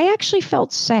 I actually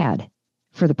felt sad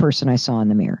for the person I saw in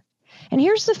the mirror. And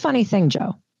here's the funny thing,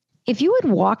 Joe. If you had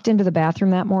walked into the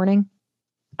bathroom that morning,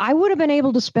 I would have been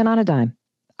able to spin on a dime.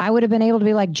 I would have been able to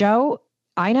be like, Joe,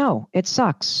 I know it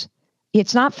sucks.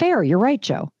 It's not fair. You're right,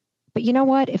 Joe. But you know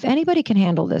what? If anybody can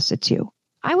handle this, it's you.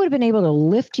 I would have been able to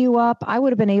lift you up. I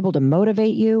would have been able to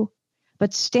motivate you.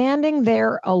 But standing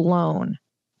there alone,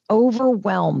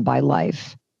 overwhelmed by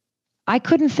life, I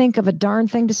couldn't think of a darn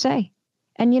thing to say.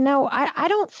 And, you know, I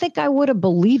don't think I would have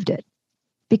believed it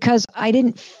because I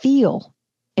didn't feel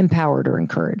empowered or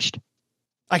encouraged.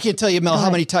 I can't tell you, Mel,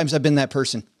 how many times I've been that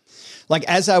person. Like,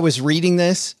 as I was reading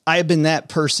this, I have been that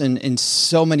person in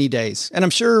so many days. And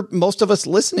I'm sure most of us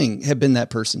listening have been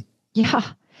that person. Yeah,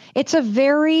 it's a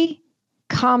very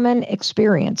common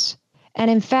experience. And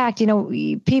in fact, you know,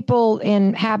 people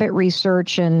in habit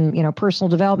research and, you know, personal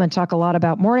development talk a lot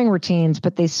about morning routines,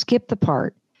 but they skip the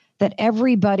part that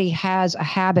everybody has a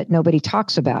habit nobody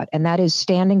talks about. And that is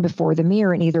standing before the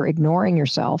mirror and either ignoring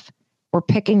yourself or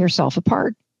picking yourself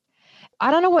apart. I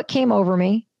don't know what came over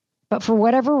me, but for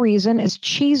whatever reason, as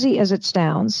cheesy as it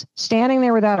sounds, standing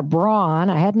there without a bra on,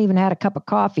 I hadn't even had a cup of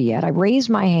coffee yet. I raised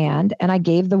my hand and I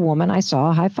gave the woman I saw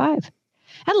a high five.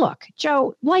 And look,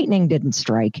 Joe, lightning didn't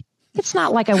strike. It's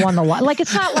not like I won the lot. Like,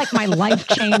 it's not like my life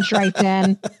changed right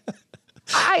then.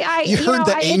 You heard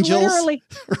the angels?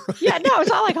 Yeah, no, it's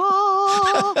not like,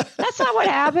 oh, that's not what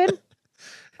happened.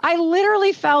 I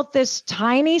literally felt this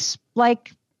tiny,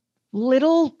 like,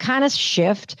 little kind of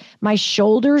shift. My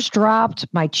shoulders dropped.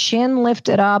 My chin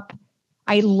lifted up.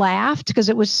 I laughed because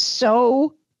it was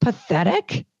so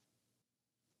pathetic.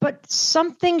 But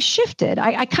something shifted.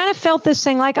 I kind of felt this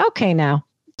thing like, okay, now,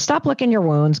 stop licking your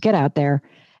wounds. Get out there.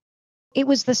 It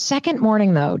was the second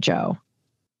morning, though, Joe,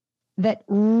 that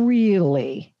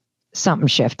really something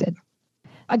shifted.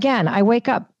 Again, I wake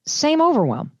up, same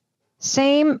overwhelm,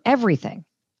 same everything.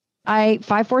 5,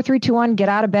 4, 3, 2, 1, get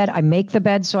out of bed. I make the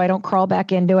bed so I don't crawl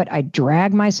back into it. I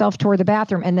drag myself toward the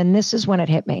bathroom. And then this is when it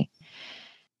hit me.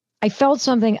 I felt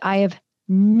something I have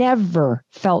never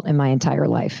felt in my entire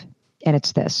life. And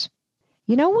it's this.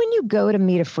 You know, when you go to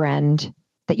meet a friend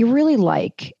that you really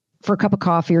like for a cup of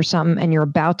coffee or something, and you're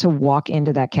about to walk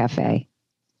into that cafe,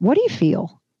 what do you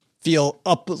feel? Feel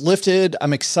uplifted.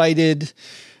 I'm excited.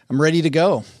 I'm ready to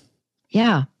go.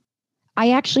 Yeah.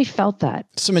 I actually felt that.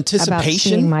 Some anticipation. About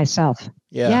seeing myself.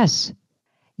 Yeah. Yes.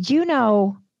 You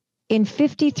know, In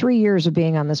 53 years of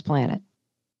being on this planet,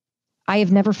 I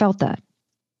have never felt that.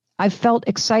 I've felt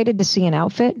excited to see an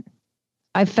outfit.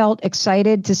 I've felt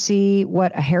excited to see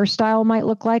what a hairstyle might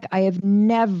look like. I have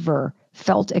never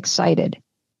felt excited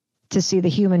to see the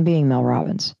human being, Mel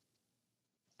Robbins.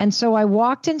 And so I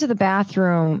walked into the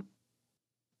bathroom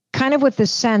kind of with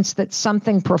this sense that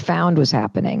something profound was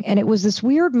happening. And it was this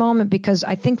weird moment because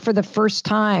I think for the first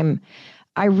time,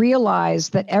 I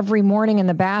realized that every morning in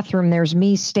the bathroom, there's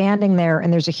me standing there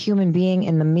and there's a human being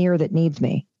in the mirror that needs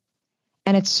me.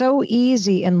 And it's so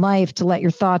easy in life to let your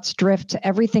thoughts drift to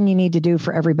everything you need to do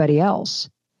for everybody else.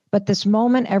 But this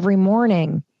moment every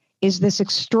morning is this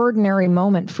extraordinary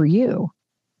moment for you.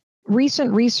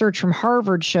 Recent research from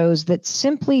Harvard shows that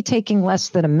simply taking less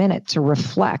than a minute to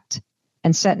reflect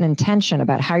and set an intention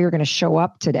about how you're going to show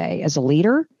up today as a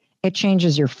leader, it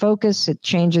changes your focus, it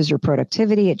changes your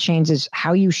productivity, it changes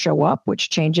how you show up, which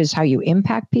changes how you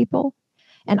impact people.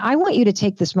 And I want you to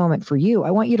take this moment for you. I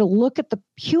want you to look at the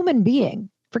human being,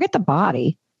 forget the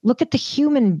body, look at the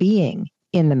human being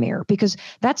in the mirror, because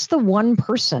that's the one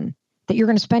person that you're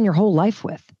going to spend your whole life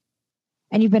with.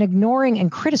 And you've been ignoring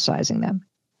and criticizing them.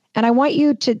 And I want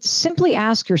you to simply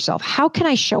ask yourself, how can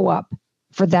I show up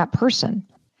for that person?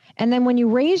 And then when you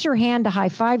raise your hand to high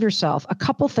five yourself, a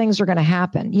couple things are going to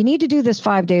happen. You need to do this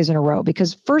 5 days in a row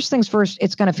because first things first,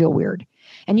 it's going to feel weird.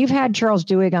 And you've had Charles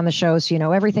Duhigg on the show, so you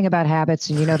know everything about habits,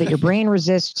 and you know that your brain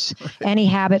resists any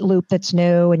habit loop that's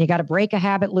new, and you got to break a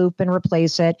habit loop and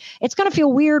replace it. It's going to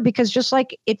feel weird because just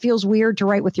like it feels weird to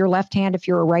write with your left hand if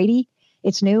you're a righty,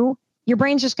 it's new. Your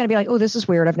brain's just going to be like, oh, this is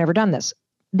weird. I've never done this.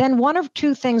 Then one of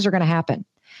two things are going to happen.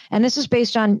 And this is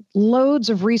based on loads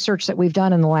of research that we've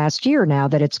done in the last year now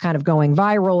that it's kind of going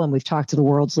viral. And we've talked to the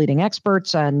world's leading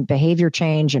experts on behavior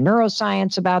change and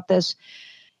neuroscience about this.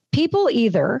 People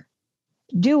either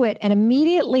do it and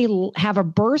immediately have a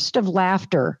burst of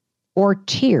laughter or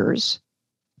tears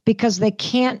because they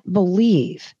can't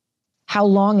believe how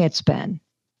long it's been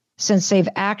since they've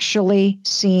actually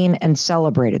seen and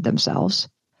celebrated themselves,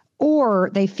 or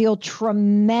they feel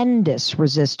tremendous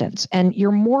resistance. And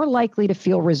you're more likely to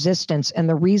feel resistance, and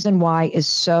the reason why is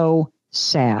so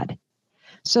sad.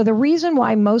 So the reason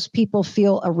why most people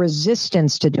feel a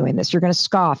resistance to doing this, you're going to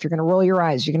scoff, you're going to roll your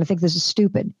eyes, you're going to think this is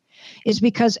stupid, is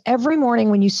because every morning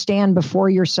when you stand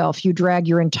before yourself, you drag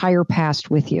your entire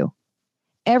past with you.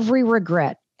 Every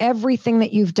regret, everything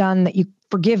that you've done that you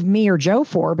forgive me or Joe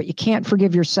for, but you can't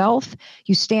forgive yourself,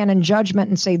 you stand in judgment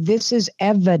and say, this is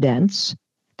evidence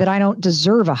that I don't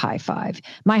deserve a high five.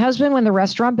 My husband, when the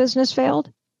restaurant business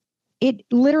failed, it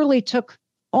literally took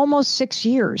almost 6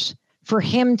 years for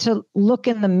him to look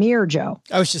in the mirror, Joe.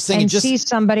 I was just thinking, and see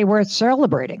somebody worth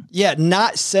celebrating. Yeah,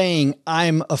 not saying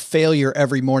I'm a failure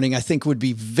every morning, I think would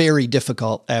be very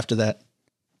difficult after that.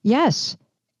 Yes.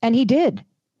 And he did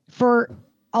for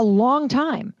a long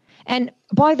time. And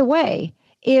by the way,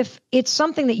 if it's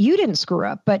something that you didn't screw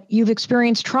up, but you've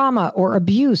experienced trauma or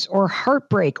abuse or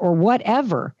heartbreak or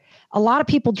whatever, a lot of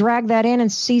people drag that in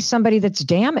and see somebody that's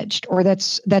damaged or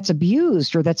that's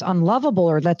abused or that's unlovable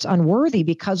or that's unworthy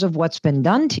because of what's been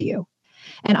done to you.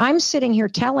 And I'm sitting here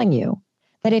telling you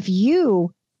that if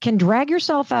you can drag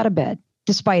yourself out of bed,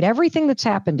 despite everything that's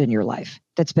happened in your life,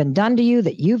 that's been done to you,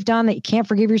 that you've done, that you can't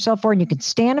forgive yourself for, and you can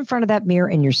stand in front of that mirror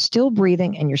and you're still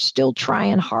breathing and you're still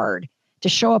trying hard to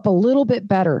show up a little bit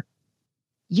better,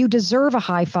 you deserve a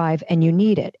high five and you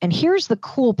need it. And here's the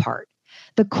cool part.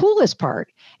 The coolest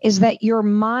part is that your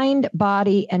mind,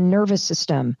 body, and nervous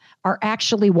system are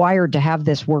actually wired to have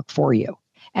this work for you.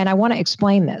 And I want to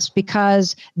explain this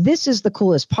because this is the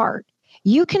coolest part.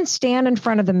 You can stand in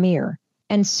front of the mirror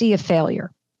and see a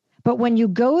failure. But when you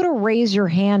go to raise your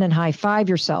hand and high five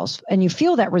yourself and you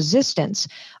feel that resistance,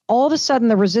 all of a sudden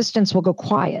the resistance will go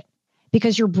quiet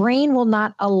because your brain will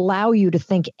not allow you to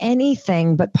think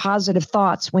anything but positive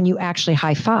thoughts when you actually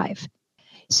high five.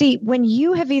 See, when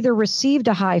you have either received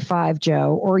a high five,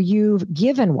 Joe, or you've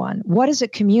given one, what does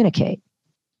it communicate?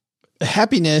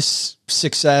 Happiness,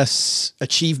 success,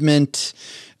 achievement.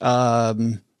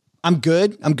 I'm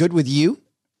good. I'm good with you.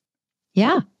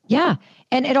 Yeah. Yeah.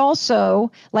 And it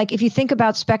also, like if you think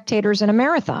about spectators in a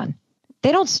marathon,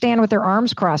 they don't stand with their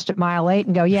arms crossed at mile 8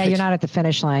 and go, yeah, you're not at the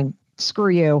finish line. Screw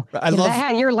you.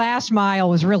 Your last mile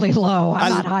was really low.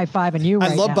 I'm not high-fiving you right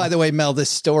now. I love, by the way, Mel, this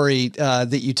story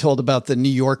that you told about the New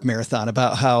York Marathon,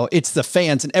 about how it's the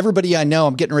fans and everybody I know.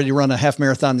 I'm getting ready to run a half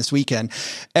marathon this weekend.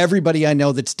 Everybody I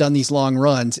know that's done these long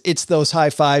runs, it's those high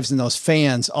fives and those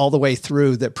fans all the way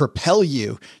through that propel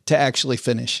you to actually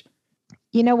finish.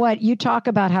 You know what? You talk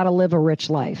about how to live a rich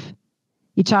life.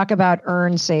 You talk about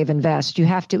earn, save, invest. You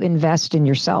have to invest in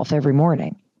yourself every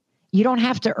morning. You don't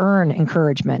have to earn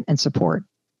encouragement and support.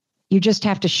 You just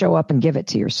have to show up and give it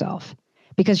to yourself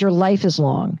because your life is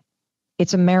long.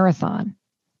 It's a marathon,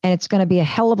 and it's going to be a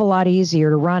hell of a lot easier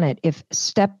to run it if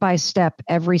step by step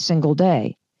every single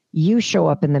day you show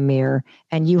up in the mirror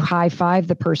and you high five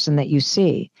the person that you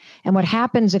see. And what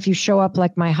happens if you show up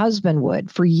like my husband would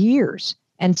for years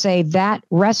and say that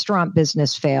restaurant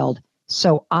business failed,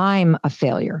 so I'm a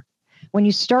failure. When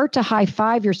you start to high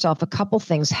five yourself, a couple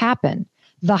things happen.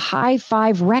 The high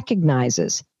five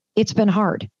recognizes it's been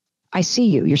hard. I see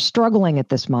you. You're struggling at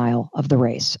this mile of the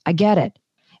race. I get it.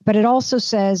 But it also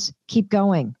says, keep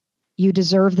going. You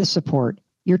deserve the support.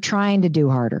 You're trying to do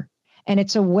harder. And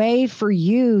it's a way for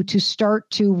you to start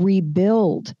to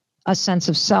rebuild a sense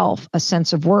of self, a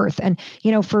sense of worth. And,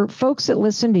 for folks that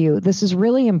listen to you, this is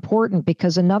really important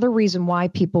because another reason why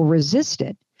people resist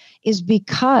it is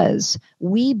because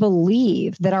we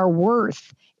believe that our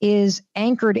worth is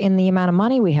anchored in the amount of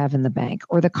money we have in the bank,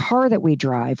 or the car that we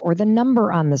drive, or the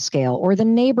number on the scale, or the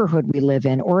neighborhood we live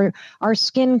in, or our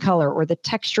skin color, or the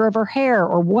texture of our hair,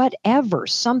 or whatever,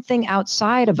 something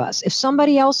outside of us. If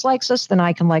somebody else likes us, then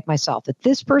I can like myself. If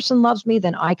this person loves me,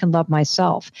 then I can love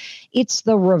myself. It's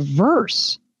the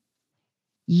reverse.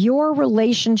 Your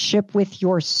relationship with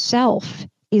yourself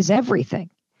is everything.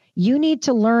 You need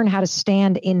to learn how to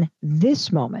stand in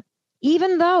this moment,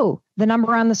 even though the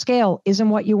number on the scale isn't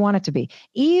what you want it to be,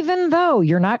 even though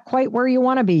you're not quite where you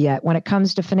want to be yet when it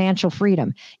comes to financial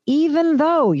freedom, even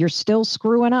though you're still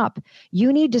screwing up.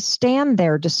 You need to stand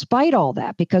there despite all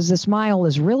that, because this mile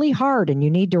is really hard, and you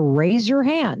need to raise your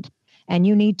hand and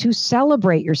you need to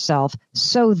celebrate yourself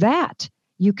so that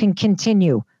you can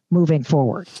continue moving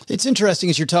forward. It's interesting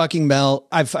as you're talking, Mel.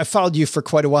 I've followed you for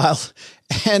quite a while,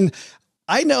 and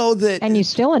I know that. And you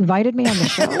still invited me on the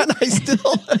show. And I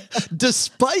still,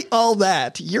 despite all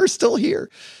that, you're still here.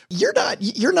 You're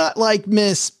not like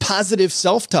Miss Positive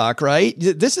Self-Talk, right?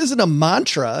 This isn't a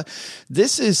mantra.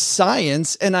 This is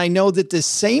science. And I know that this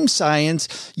same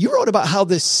science, you wrote about how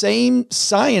this same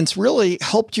science really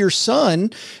helped your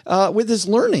son with his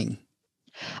learning.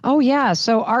 Oh, yeah.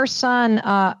 So our son,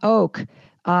 Oak,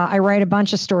 I write a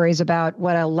bunch of stories about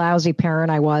what a lousy parent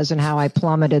I was and how I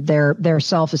plummeted their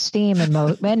self-esteem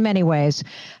in many ways,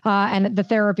 and the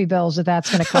therapy bills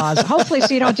that's going to cause. Hopefully,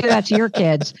 so you don't do that to your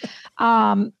kids.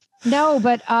 No,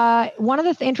 but one of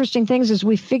the interesting things is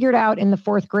we figured out in the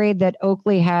 4th grade that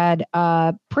Oakley had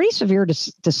pretty severe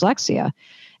dyslexia.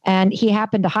 And he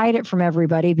happened to hide it from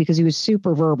everybody because he was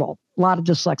super verbal. A lot of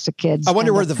dyslexic kids. I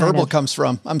wonder where the verbal comes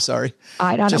from. I'm sorry.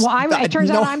 I don't know. Well, it turns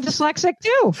out I'm dyslexic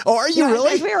too. Oh, are you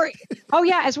really?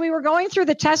 As we were going through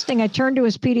the testing, I turned to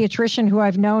his pediatrician, who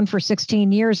I've known for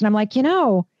 16 years. And I'm like, do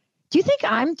you think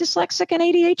I'm dyslexic and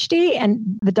ADHD?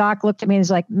 And the doc looked at me and was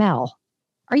like, Mel,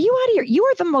 are you out of here? You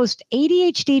are the most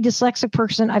ADHD dyslexic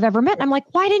person I've ever met. And I'm like,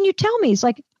 why didn't you tell me? He's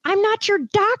like, I'm not your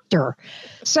doctor.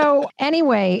 So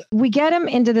anyway, we get him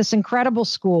into this incredible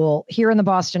school here in the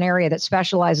Boston area that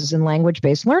specializes in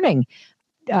language-based learning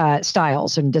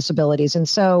styles and disabilities. And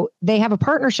so they have a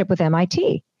partnership with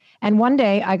MIT. And one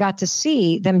day I got to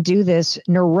see them do this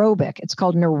neurobic. It's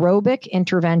called neurobic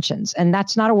interventions. And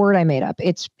that's not a word I made up.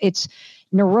 It's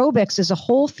neurobics is a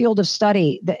whole field of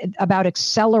study about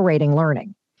accelerating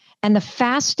learning. And the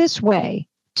fastest way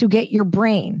to get your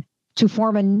brain to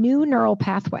form a new neural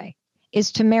pathway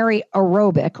is to marry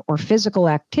aerobic or physical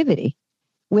activity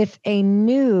with a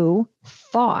new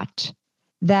thought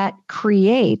that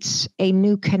creates a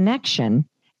new connection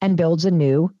and builds a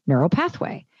new neural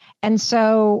pathway. And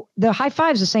so the high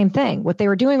five is the same thing. What they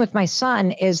were doing with my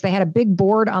son is they had a big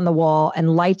board on the wall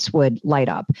and lights would light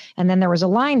up. And then there was a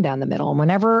line down the middle. And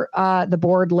whenever the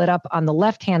board lit up on the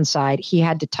left-hand side, he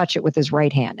had to touch it with his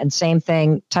right hand. And same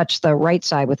thing, touch the right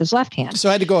side with his left hand. So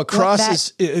I had to go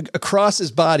across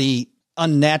his body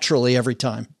unnaturally every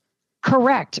time.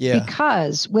 Correct. Yeah.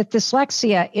 Because with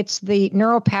dyslexia, it's the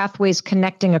neural pathways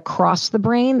connecting across the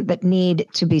brain that need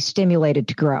to be stimulated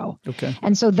to grow. Okay.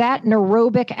 And so that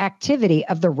neurobic activity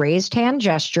of the raised hand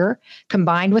gesture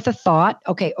combined with a thought,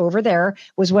 okay, over there,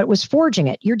 was what was forging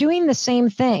it. You're doing the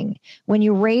same thing. When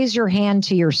you raise your hand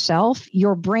to yourself,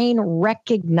 your brain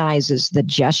recognizes the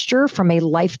gesture from a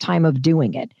lifetime of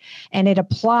doing it. And it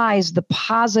applies the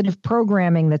positive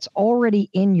programming that's already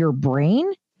in your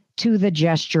brain to the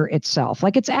gesture itself.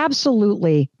 Like, it's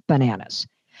absolutely bananas.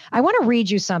 I want to read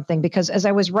you something because as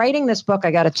I was writing this book, I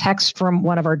got a text from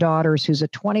one of our daughters who's a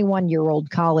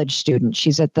 21-year-old college student.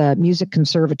 She's at the Music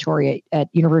Conservatory at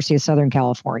University of Southern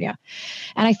California.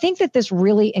 And I think that this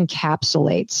really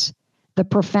encapsulates the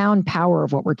profound power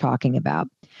of what we're talking about.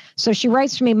 So she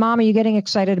writes to me, Mom, are you getting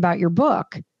excited about your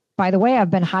book? By the way,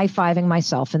 I've been high-fiving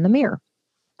myself in the mirror.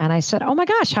 And I said, oh my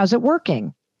gosh, how's it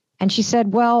working? And she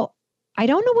said, well, I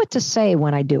don't know what to say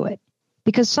when I do it,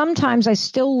 because sometimes I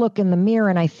still look in the mirror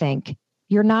and I think,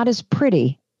 you're not as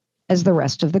pretty as the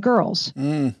rest of the girls.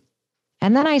 And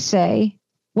then I say,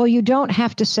 well, you don't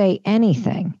have to say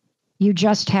anything. You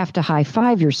just have to high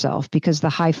five yourself, because the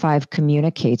high five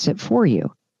communicates it for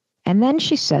you. And then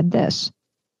she said this,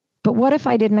 but what if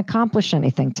I didn't accomplish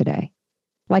anything today?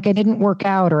 Like I didn't work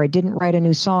out, or I didn't write a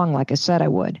new song like I said I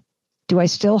would. Do I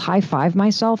still high five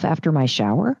myself after my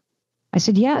shower? I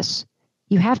said, yes.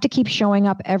 You have to keep showing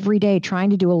up every day trying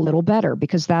to do a little better,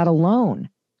 because that alone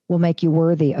will make you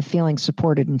worthy of feeling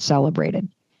supported and celebrated.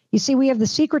 You see, we have the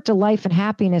secret to life and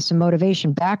happiness and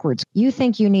motivation backwards. You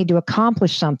think you need to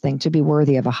accomplish something to be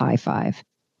worthy of a high five.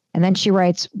 And then she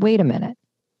writes, wait a minute.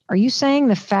 Are you saying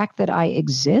the fact that I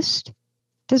exist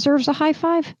deserves a high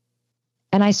five?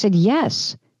 And I said,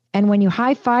 yes. And when you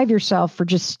high five yourself for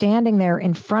just standing there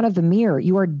in front of the mirror,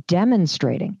 you are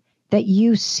demonstrating that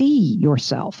you see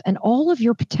yourself and all of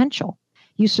your potential.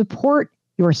 You support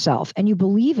yourself and you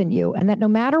believe in you, and that no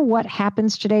matter what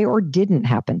happens today or didn't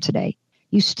happen today,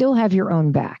 you still have your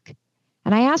own back.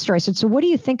 And I asked her, I said, so what do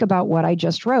you think about what I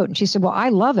just wrote? And she said, well, I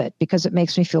love it because it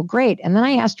makes me feel great. And then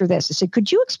I asked her this, I said,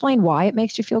 could you explain why it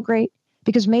makes you feel great?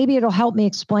 Because maybe it'll help me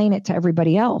explain it to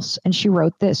everybody else. And she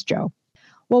wrote this, Joe.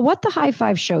 Well, what the high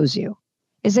five shows you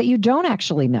is that you don't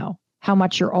actually know how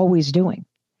much you're always doing.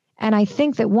 And I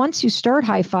think that once you start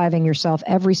high-fiving yourself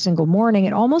every single morning,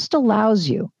 it almost allows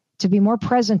you to be more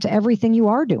present to everything you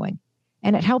are doing.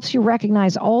 And it helps you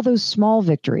recognize all those small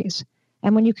victories.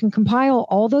 And when you can compile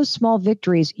all those small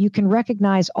victories, you can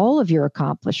recognize all of your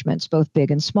accomplishments, both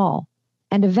big and small.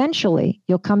 And eventually,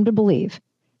 you'll come to believe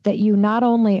that you not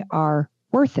only are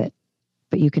worth it,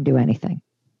 but you can do anything.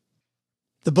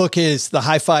 The book is The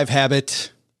High Five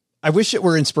Habit. I wish it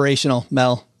were inspirational,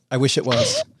 Mel. I wish it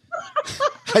was.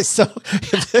 You're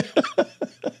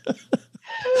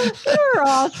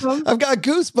awesome. I've got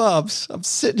goosebumps. I'm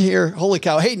sitting here. Holy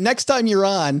cow. Hey, next time you're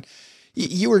on,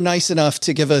 you were nice enough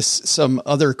to give us some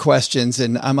other questions,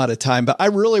 and I'm out of time, but I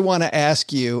really want to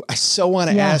ask you,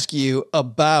 ask you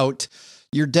about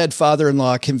your dead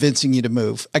father-in-law convincing you to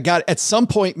move. At some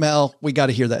point, Mel, we got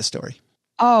to hear that story.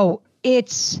 Oh,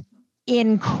 it's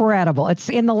incredible. It's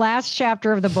in the last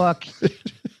chapter of the book.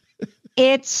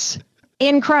 It's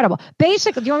incredible.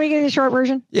 Basically, do you want me to give you the short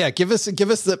version? Yeah, give us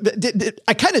the,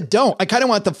 I kind of don't. I kind of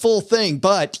want the full thing,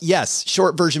 but yes,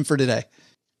 short version for today.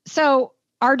 So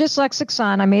our dyslexic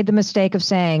son, I made the mistake of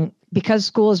saying, because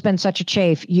school has been such a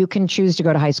chafe, you can choose to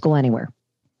go to high school anywhere.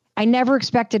 I never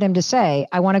expected him to say,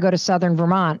 I want to go to Southern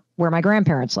Vermont where my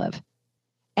grandparents live.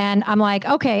 And I'm like,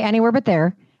 okay, anywhere but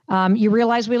there. You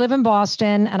realize we live in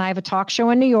Boston and I have a talk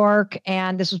show in New York.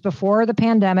 And this was before the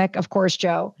pandemic, of course,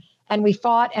 Joe. And we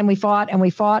fought and we fought and we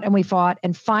fought and we fought.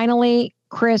 And finally,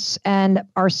 Chris and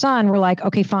our son were like,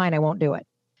 okay, fine, I won't do it.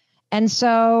 And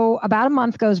so about a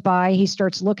month goes by. He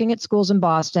starts looking at schools in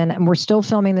Boston, and we're still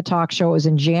filming the talk show. It was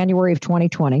in January of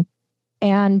 2020.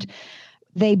 And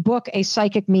they book a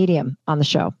psychic medium on the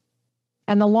show.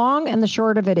 And the long and the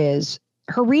short of it is,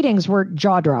 her readings were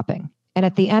jaw-dropping. And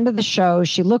at the end of the show,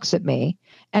 she looks at me.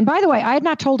 And by the way, I had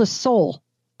not told a soul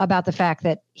about the fact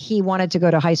that he wanted to go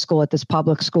to high school at this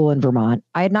public school in Vermont.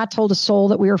 I had not told a soul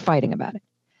that we were fighting about it.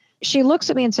 She looks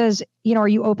at me and says, are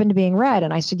you open to being read?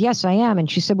 And I said, yes, I am. And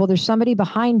she said, well, there's somebody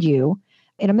behind you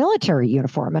in a military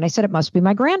uniform. And I said, it must be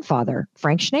my grandfather,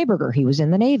 Frank Schneeberger. He was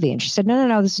in the Navy. And she said,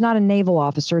 no, this is not a naval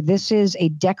officer. This is a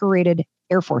decorated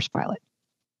Air Force pilot.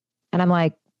 And I'm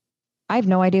like, I have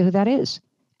no idea who that is.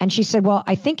 And she said, well,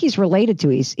 I think he's related to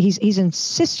you. He's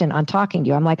insistent on talking to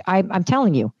you. I'm like, I'm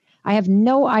telling you, I have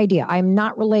no idea. I'm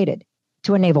not related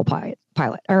to a naval pilot,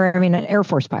 an Air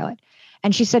Force pilot.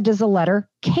 And she said, does the letter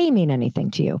K mean anything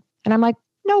to you? And I'm like,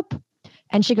 nope.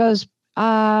 And she goes,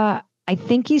 I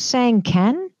think he's saying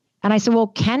Ken. And I said, well,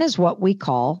 Ken is what we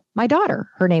call my daughter.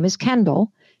 Her name is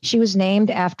Kendall. She was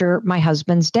named after my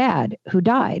husband's dad who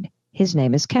died. His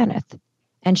name is Kenneth.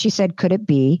 And she said, could it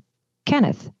be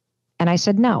Kenneth? And I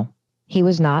said, no, he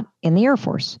was not in the Air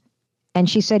Force. And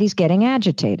she said, he's getting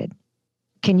agitated.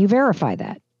 Can you verify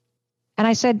that? And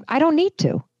I said, I don't need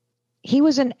to. He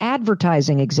was an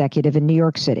advertising executive in New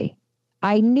York City.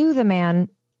 I knew the man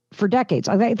for decades.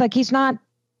 Like, he's not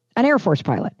an Air Force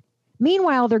pilot.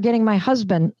 Meanwhile, they're getting my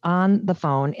husband on the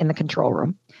phone in the control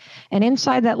room. And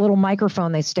inside that little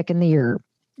microphone they stick in the ear,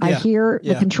 I hear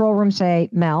the control room say,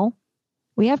 Mel,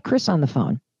 we have Chris on the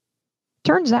phone.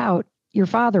 Turns out your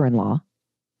father-in-law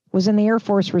was in the Air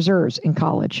Force Reserves in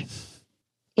college.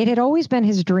 It had always been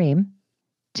his dream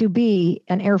to be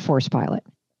an Air Force pilot.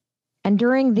 And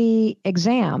during the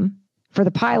exam for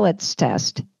the pilot's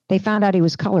test, they found out he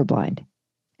was colorblind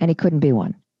and he couldn't be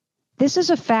one. this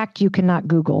is a fact you cannot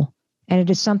Google, and it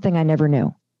is something I never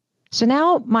knew. So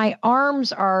now my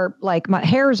arms are like, my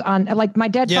hair's on, like my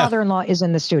dead father-in-law is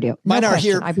in the studio. Mine are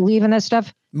here. I believe in this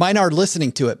stuff. Mine are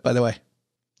listening to it, by the way.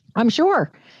 I'm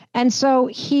sure. And so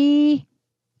he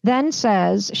then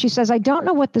says, she says, I don't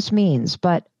know what this means,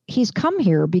 but he's come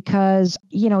here because,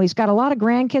 you know, he's got a lot of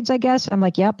grandkids, I guess. I'm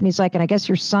like, yep. And he's like, and I guess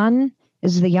your son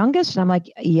is the youngest. And I'm like,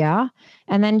 yeah.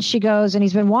 And then she goes, and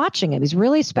he's been watching him. He's a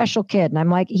really special kid. And I'm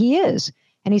like, he is.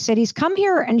 And he said, he's come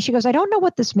here. And she goes, I don't know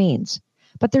what this means,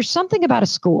 but there's something about a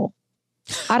school.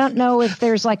 I don't know if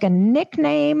there's like a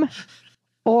nickname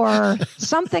or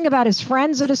something about his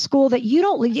friends at a school that you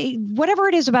don't, whatever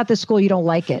it is about this school, you don't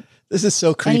like it. This is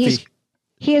so creepy.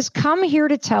 He has come here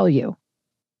to tell you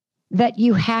that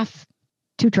you have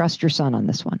to trust your son on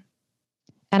this one.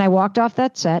 And I walked off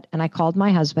that set and I called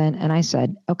my husband and I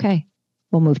said, okay,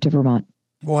 we'll move to Vermont.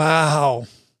 Wow.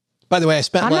 By the way,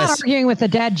 I'm not arguing with the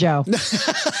dead, Joe.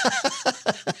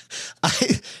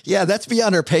 Yeah, that's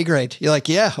beyond our pay grade. You're like,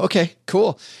 yeah, okay,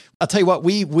 cool. I'll tell you what,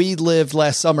 we lived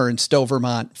last summer in Stowe,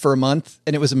 Vermont for a month,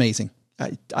 and it was amazing.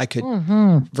 I could,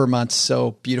 Vermont's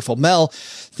so beautiful. Mel,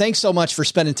 thanks so much for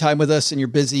spending time with us in your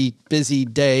busy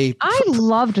day. I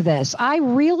loved this. I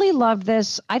really loved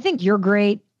this. I think you're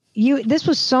great. This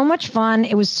was so much fun.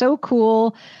 It was so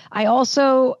cool. I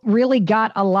also really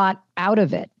got a lot out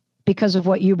of it because of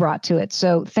what you brought to it.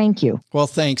 So thank you. Well,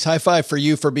 thanks. High five for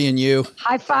you for being you.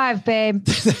 High five, babe.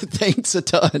 Thanks a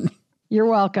ton. You're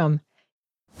welcome.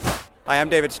 Hi, I'm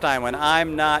David Stein. When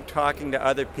I'm not talking to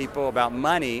other people about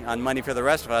money on Money for the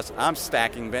Rest of Us, I'm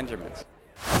stacking Benjamins.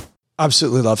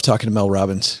 Absolutely love talking to Mel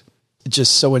Robbins.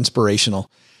 Just so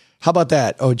inspirational. How about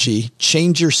that, OG?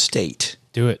 Change your state.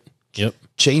 Do it. Yep.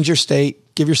 Change your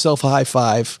state. Give yourself a high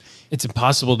five. It's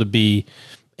impossible to be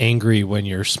angry when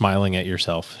you're smiling at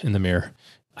yourself in the mirror.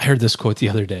 I heard this quote the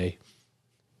other day.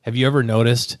 Have you ever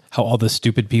noticed how all the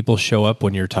stupid people show up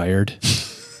when you're tired?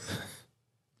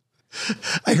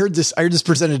 I heard this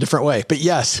presented a different way, but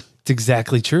yes. It's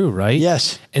exactly true, right?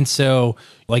 Yes. And so,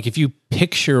 like, if you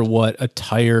picture what a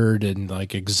tired and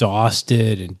like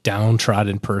exhausted and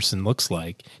downtrodden person looks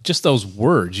like, just those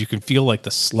words, you can feel like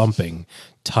the slumping,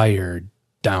 tired,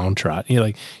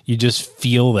 downtrodden. You just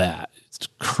feel that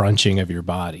crunching of your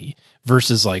body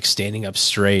versus like standing up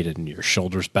straight and your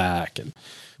shoulders back and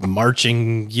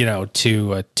marching,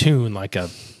 to a tune like a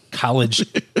college,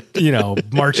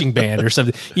 marching band or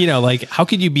something, like how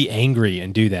could you be angry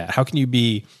and do that? How can you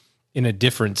be in a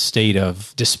different state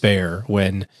of despair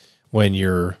when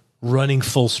you're running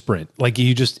full sprint? Like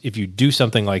if you do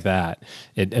something like that,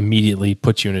 it immediately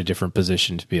puts you in a different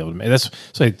position to be able to make. That's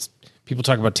so people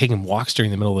talk about taking walks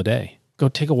during the middle of the day. Go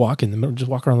take a walk in the middle,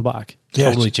 just walk around the block.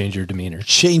 Totally change your demeanor.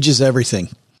 Changes everything.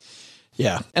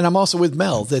 Yeah. And I'm also with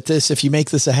Mel that if you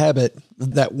make this a habit,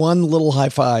 that one little high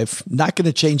five, not going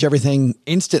to change everything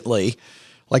instantly,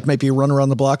 like maybe a run around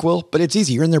the block will, but it's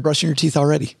easy. You're in there brushing your teeth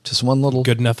already. Just one little.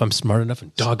 Good enough. I'm smart enough,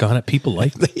 and doggone it, people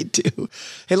like me. They do.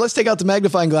 Hey, let's take out the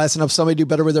magnifying glass and help somebody do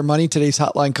better with their money. Today's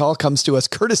hotline call comes to us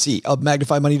courtesy of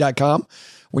magnifymoney.com.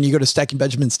 When you go to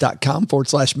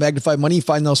stackingbenjamins.com/magnify money, you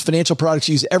find those financial products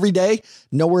you use every day,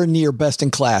 nowhere near best in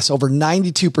class. Over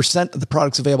 92% of the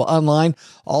products available online,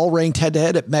 all ranked head to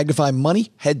head at Magnify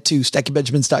Money. Head to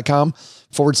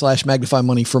stackingbenjamins.com/magnify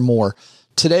money for more.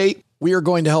 Today, we are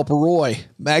going to help Roy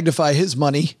magnify his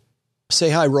money. Say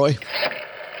hi, Roy.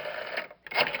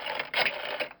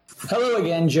 Hello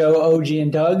again, Joe, OG,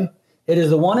 and Doug. It is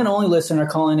the one and only listener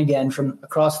calling again from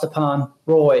across the pond,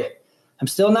 Roy. I'm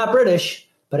still not British,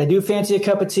 but I do fancy a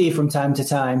cup of tea from time to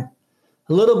time.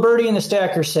 A little birdie in the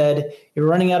stacker said, you're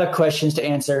running out of questions to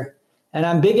answer. And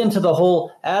I'm big into the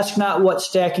whole ask not what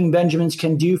stacking Benjamins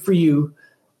can do for you,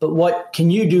 but what can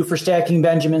you do for stacking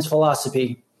Benjamins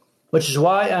philosophy, which is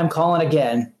why I'm calling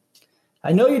again.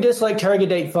 I know you dislike target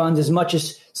date funds as much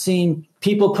as seeing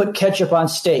people put ketchup on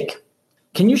steak.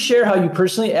 Can you share how you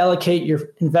personally allocate your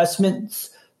investments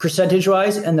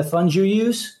percentage-wise and the funds you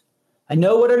use? I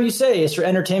know whatever you say is for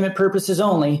entertainment purposes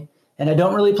only, and I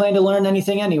don't really plan to learn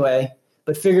anything anyway,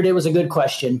 but figured it was a good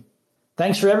question.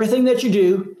 Thanks for everything that you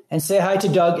do, and say hi to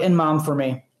Doug and Mom for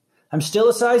me. I'm still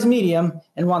a size medium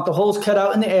and want the holes cut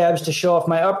out in the abs to show off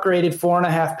my upgraded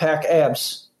 4.5 pack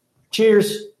abs.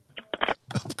 Cheers.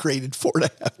 Upgraded 4.5.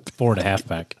 4.5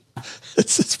 pack.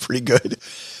 It's pretty good.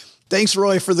 Thanks,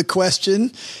 Roy, for the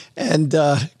question, and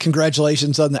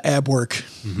congratulations on the ab work.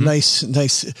 Mm-hmm. Nice,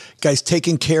 guys.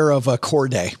 Taking care of a core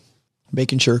day,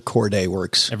 making sure core day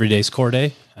works. Every day's core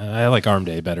day. I like arm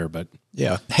day better, but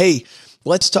yeah. Hey,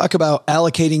 let's talk about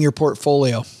allocating your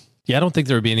portfolio. Yeah, I don't think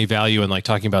there would be any value in like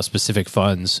talking about specific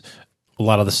funds. A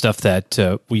lot of the stuff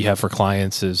that we have for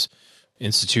clients is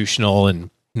institutional and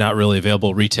not really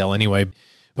available retail anyway.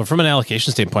 But from an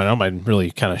allocation standpoint, I don't mind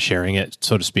really kind of sharing it,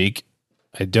 so to speak.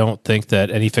 I don't think that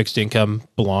any fixed income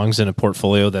belongs in a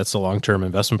portfolio that's a long-term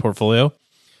investment portfolio.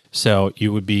 So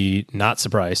you would be not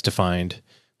surprised to find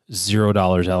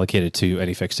 $0 allocated to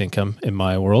any fixed income in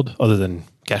my world other than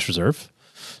cash reserve.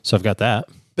 So I've got that.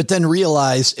 But then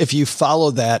realize if you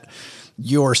follow that,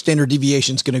 your standard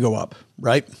deviation is going to go up,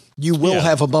 right? You will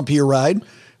have a bumpier ride.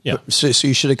 Yeah. So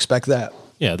you should expect that.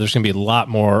 Yeah, there's going to be a lot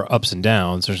more ups and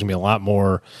downs. There's going to be a lot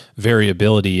more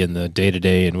variability in the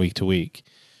day-to-day and week-to-week.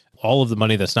 All of the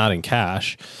money that's not in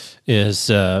cash is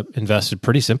invested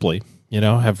pretty simply.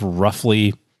 Have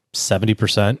roughly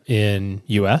 70% in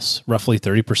U.S., roughly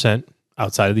 30%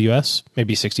 outside of the U.S.,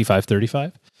 maybe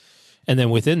 65-35. And then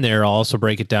within there, I'll also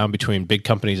break it down between big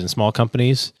companies and small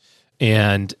companies,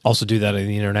 and also do that on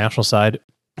the international side.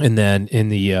 And then in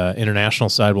the international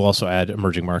side, we'll also add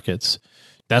emerging markets.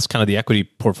 That's kind of the equity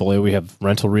portfolio. We have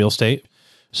rental real estate.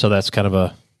 So that's kind of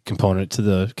a component to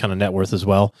the kind of net worth as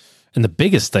well. And the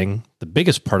biggest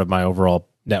part of my overall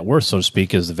net worth, so to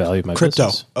speak, is the value of my crypto.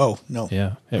 business. Oh, no.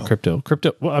 Yeah, Crypto.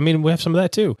 Well, I mean, we have some of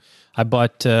that too. I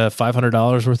bought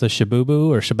 $500 worth of Shibubu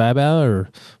or Shibaba or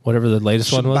whatever the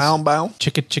latest one was. Bow.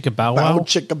 Chicka bow wow.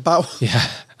 Chicka bow. Yeah,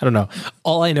 I don't know.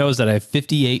 All I know is that I have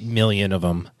 58 million of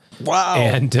them. Wow.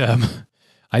 And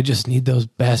I just need those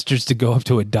bastards to go up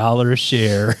to $1 a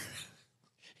share.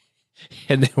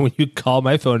 And then when you call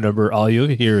my phone number, all you'll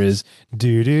hear is,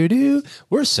 do.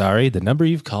 We're sorry. The number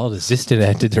you've called is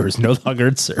disconnected or is no longer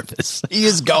in service. He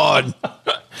is gone.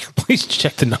 Please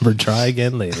check the number. Try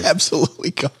again later.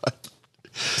 Absolutely gone.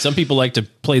 Some people like to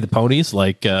play the ponies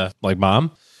like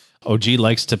Mom. OG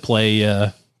likes to play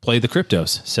the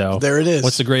cryptos. So there it is.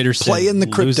 What's the greater sin? Playing the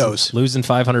cryptos. Losing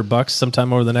 $500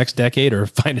 sometime over the next decade, or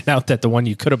finding out that the one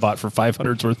you could have bought for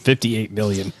 500 is worth 58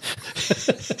 million.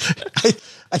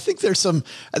 I think there's some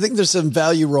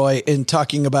value, Roy, in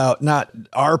talking about not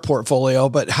our portfolio,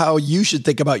 but how you should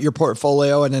think about your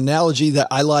portfolio. An analogy that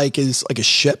I like is like a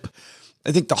ship.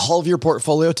 I think the hull of your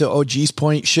portfolio, to OG's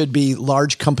point, should be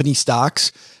large company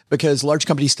stocks, because large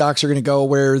company stocks are going to go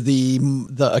where the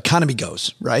economy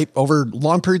goes, right? Over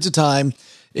long periods of time,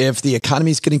 if the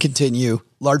economy is going to continue,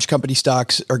 large company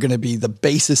stocks are going to be the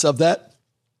basis of that.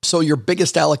 So your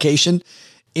biggest allocation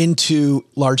into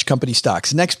large company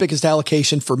stocks. Next biggest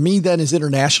allocation for me then is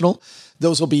international.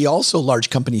 Those will be also large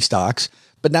company stocks.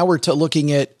 But now we're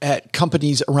looking at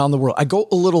companies around the world. I go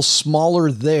a little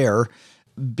smaller there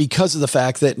because of the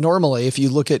fact that normally if you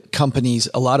look at companies,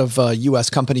 a lot of U.S.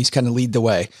 companies kind of lead the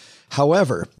way.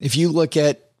 However, if you look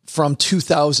at from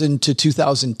 2000 to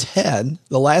 2010,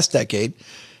 the last decade,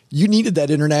 you needed that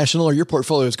international or your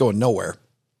portfolio is going nowhere.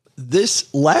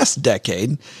 This last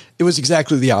decade, it was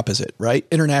exactly the opposite, right?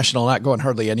 International not going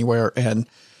hardly anywhere and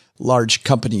large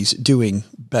companies doing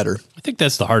better. I think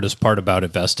that's the hardest part about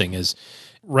investing, is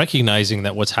recognizing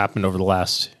that what's happened over the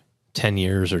last 10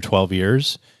 years or 12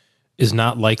 years is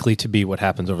not likely to be what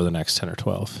happens over the next 10 or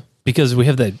 12, because we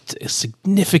have that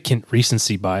significant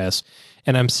recency bias.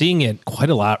 And I'm seeing it quite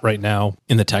a lot right now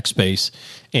in the tech space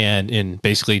and in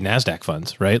basically NASDAQ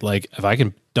funds, right? Like if I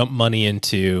can dump money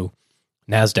into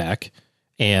NASDAQ,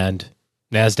 and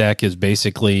NASDAQ is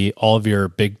basically all of your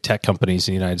big tech companies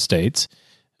in the United States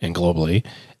and globally.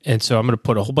 And so I'm going to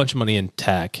put a whole bunch of money in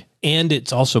tech. And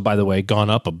it's also, by the way, gone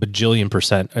up a bajillion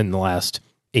 % in the last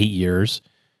 8 years.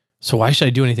 So why should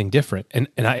I do anything different? And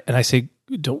I say,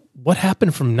 what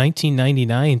happened from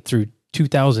 1999 through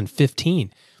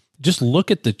 2015? Just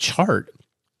look at the chart.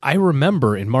 I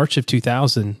remember in March of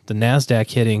 2000, the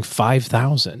NASDAQ hitting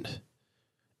 5,000.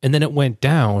 And then it went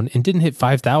down and didn't hit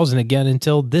 5,000 again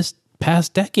until this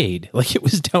past decade. Like it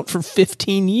was down for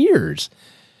 15 years.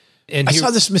 And I saw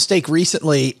this mistake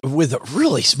recently with a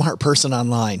really smart person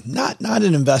online, not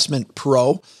an investment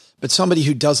pro, but somebody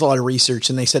who does a lot of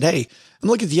research. And they said, hey, I'm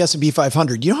looking at the S&P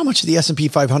 500. You know how much of the S&P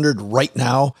 500 right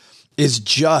now is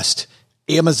just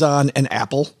Amazon and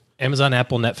Apple? Amazon,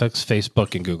 Apple, Netflix,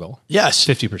 Facebook, and Google. Yes.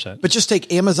 50%. But just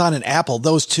take Amazon and Apple,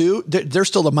 those two, they're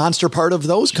still the monster part of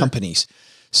those companies.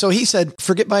 So he said,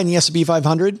 forget buying the S&P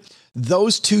 500.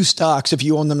 Those two stocks, if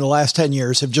you own them in the last 10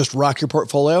 years, have just rocked your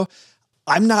portfolio.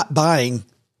 I'm not buying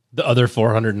the other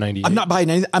 498. I'm not buying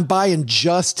anything. I'm buying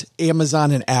just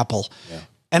Amazon and Apple. Yeah.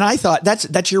 And I thought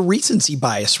that's your recency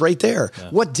bias right there.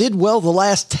 Yeah. What did well the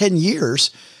last 10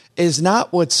 years is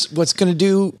not what's going to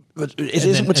do. It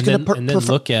isn't what's going to. And then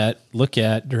look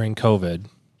at during COVID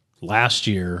last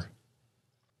year,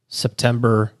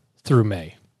 September through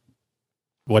May.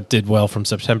 What did well from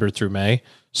September through May?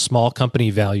 Small company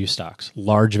value stocks,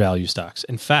 large value stocks.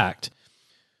 In fact,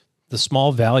 the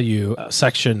small value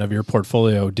section of your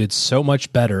portfolio did so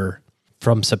much better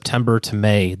from September to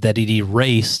May that it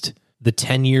erased the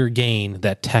 10-year gain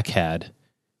that tech had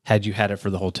you had it for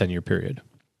the whole 10-year period.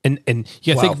 And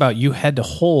you gotta think about, you had to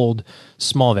hold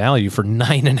small value for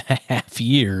 9.5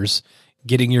 years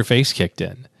getting your face kicked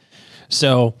in.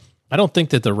 So I don't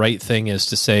think that the right thing is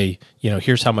to say,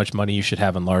 here's how much money you should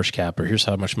have in large cap, or here's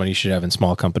how much money you should have in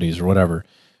small companies, or whatever.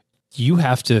 You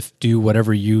have to do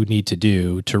whatever you need to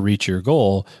do to reach your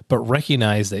goal, but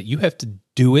recognize that you have to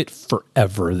do it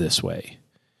forever this way.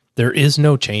 There is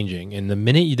no changing. And the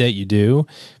minute that you do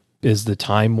is the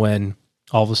time when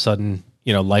all of a sudden,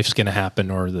 life's going to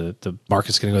happen, or the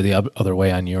market's going to go the other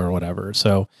way on you, or whatever.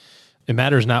 So it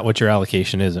matters not what your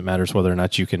allocation is. It matters whether or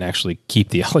not you can actually keep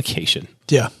the allocation.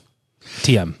 Yeah.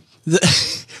 TM.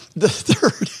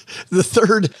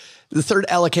 The third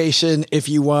allocation, if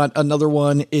you want another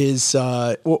one, is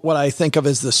what I think of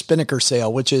as the Spinnaker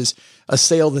sale, which is a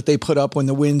sale that they put up when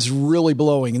the wind's really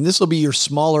blowing. And this will be your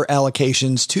smaller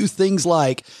allocations to things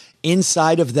like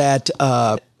inside of that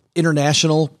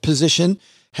international position,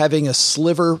 having a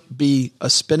sliver be a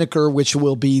Spinnaker, which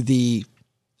will be the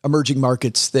emerging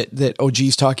markets that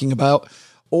OG's talking about,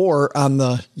 or on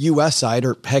the US side,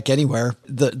 or heck, anywhere,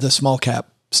 the small cap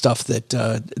stuff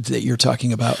that you're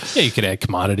talking about. Yeah, you could add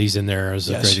commodities in there as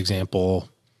a great example.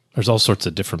 There's all sorts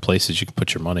of different places you can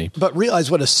put your money. But realize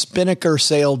what a Spinnaker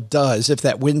sale does. If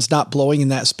that wind's not blowing in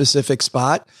that specific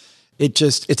spot,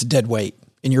 it's dead weight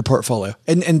in your portfolio.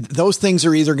 And those things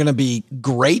are either going to be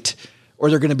great or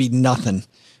they're going to be nothing,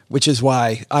 which is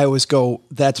why I always go,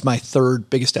 that's my third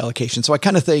biggest allocation. So I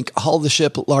kind of think haul the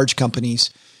ship, large companies,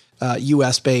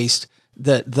 US based.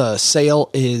 The sale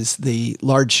is the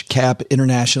large cap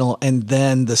international, and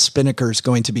then the Spinnaker is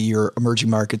going to be your emerging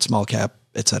market, small cap,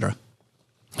 etc.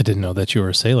 I didn't know that you were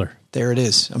a sailor. There it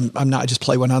is. I'm not, I just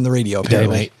play one on the radio,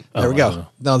 apparently. There we go.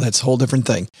 No, that's a whole different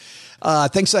thing.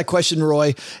 Thanks for that question,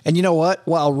 Roy. And you know what?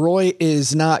 While Roy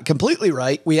is not completely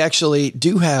right, we actually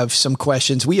do have some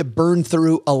questions. We have burned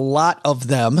through a lot of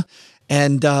them.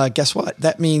 And guess what?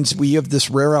 That means we have this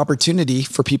rare opportunity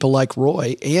for people like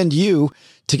Roy and you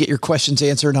to get your questions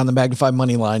answered on the Magnify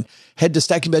Money Line. Head to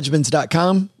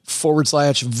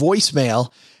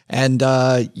stackingbenjamins.com/voicemail,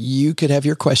 and you could have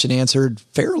your question answered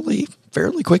fairly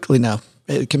quickly now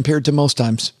compared to most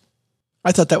times.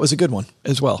 I thought that was a good one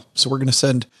as well. So we're going to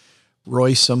send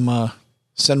Roy some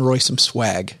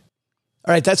swag.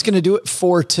 All right, that's going to do it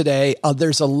for today.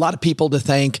 There's a lot of people to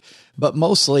thank, but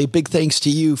mostly big thanks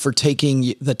to you for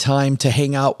taking the time to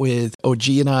hang out with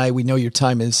OG and I. We know your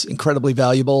time is incredibly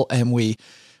valuable, and we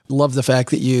love the fact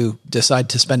that you decide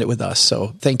to spend it with us.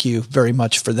 So thank you very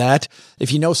much for that.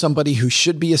 If you know somebody who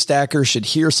should be a stacker, should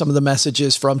hear some of the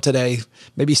messages from today,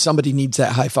 maybe somebody needs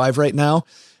that high five right now,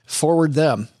 forward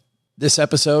them this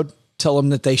episode, tell them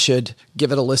that they should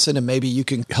give it a listen, and maybe you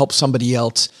can help somebody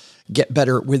else get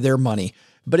better with their money.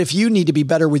 But if you need to be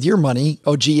better with your money,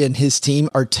 OG and his team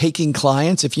are taking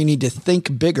clients. If you need to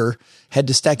think bigger, head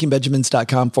to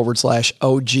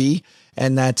stackingbenjamins.com/OG.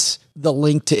 And that's the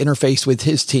link to interface with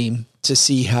his team to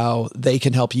see how they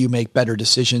can help you make better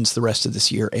decisions the rest of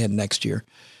this year and next year.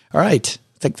 All right.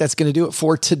 I think that's going to do it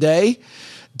for today.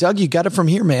 Doug, you got it from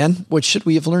here, man. What should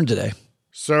we have learned today?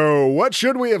 So what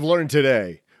should we have learned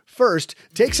today? First,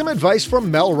 take some advice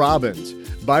from Mel Robbins.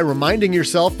 By reminding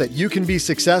yourself that you can be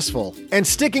successful and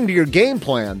sticking to your game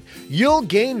plan, you'll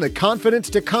gain the confidence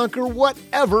to conquer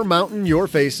whatever mountain you're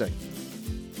facing.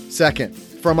 Second,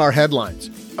 from our headlines,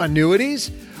 annuities?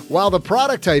 While the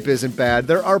product type isn't bad,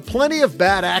 there are plenty of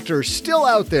bad actors still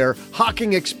out there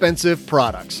hawking expensive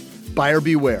products. Buyer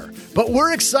beware. But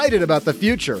we're excited about the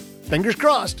future. Fingers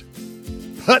crossed.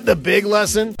 But the big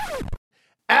lesson?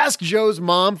 Ask Joe's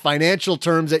mom financial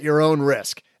terms at your own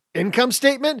risk. Income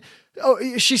statement?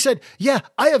 Oh, she said, yeah,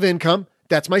 I have income.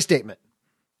 That's my statement.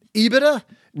 EBITDA?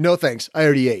 No thanks. I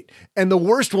already ate. And the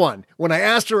worst one, when I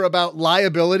asked her about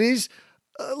liabilities,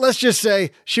 let's just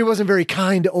say she wasn't very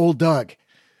kind to old Doug.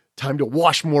 Time to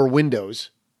wash more windows.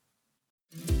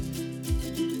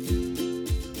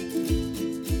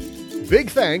 Big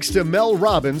thanks to Mel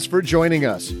Robbins for joining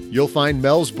us. You'll find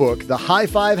Mel's book, The High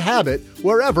Five Habit,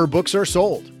 wherever books are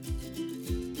sold.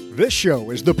 This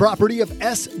show is the property of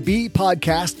SB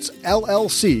Podcasts,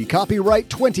 LLC, copyright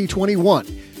 2021,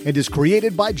 and is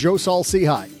created by Joe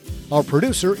Saul-Sehy. Our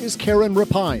producer is Karen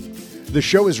Rapine. The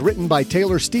show is written by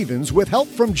Taylor Stevens with help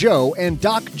from Joe and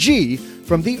Doc G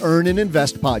from the Earn and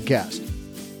Invest podcast.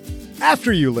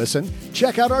 After you listen,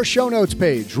 check out our show notes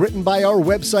page written by our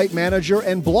website manager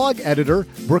and blog editor,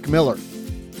 Brooke Miller.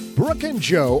 Brooke and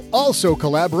Joe also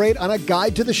collaborate on a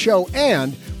guide to the show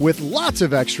and with lots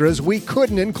of extras we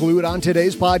couldn't include on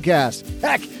today's podcast.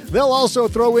 Heck, they'll also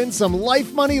throw in some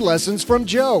life money lessons from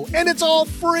Joe, and it's all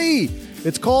free.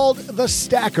 It's called The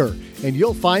Stacker, and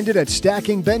you'll find it at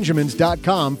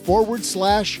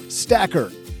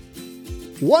stackingbenjamins.com/stacker.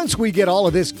 Once we get all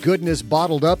of this goodness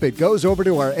bottled up, it goes over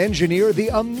to our engineer, the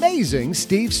amazing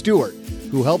Steve Stewart,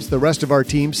 who helps the rest of our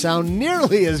team sound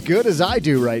nearly as good as I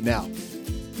do right now.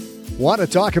 Want to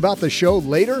talk about the show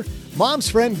later? Mom's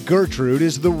friend Gertrude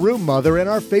is the room mother in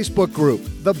our Facebook group,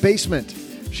 The Basement.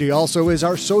 She also is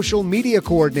our social media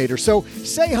coordinator, so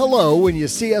say hello when you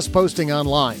see us posting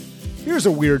online. Here's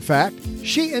a weird fact.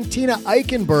 She and Tina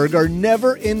Eichenberg are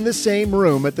never in the same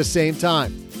room at the same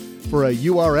time. For a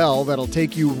URL that'll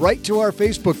take you right to our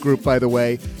Facebook group, by the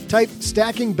way, type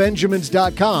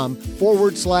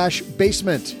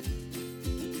stackingbenjamins.com/basement.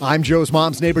 I'm Joe's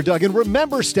mom's neighbor, Doug, and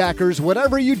remember, stackers,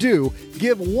 whatever you do,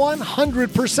 give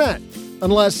 100%.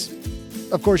 Unless,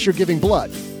 of course, you're giving blood.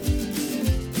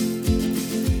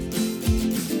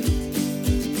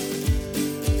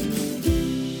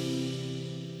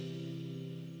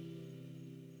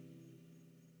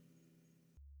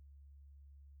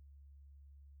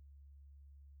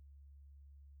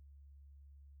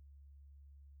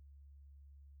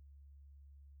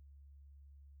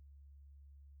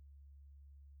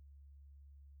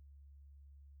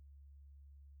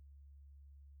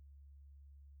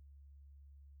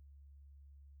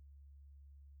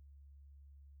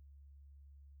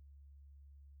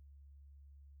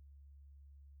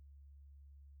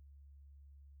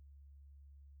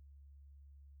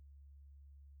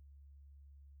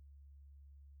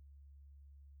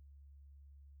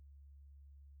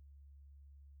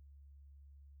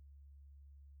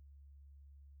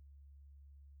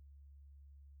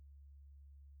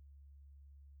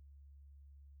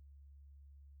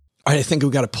 All right, I think we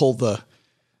got to pull the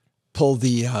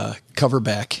cover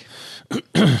back.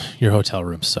 Your hotel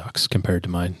room sucks compared to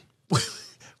mine.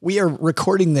 We are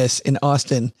recording this in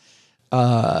Austin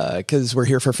because we're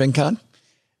here for FinCon.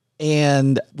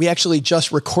 And we actually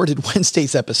just recorded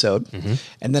Wednesday's episode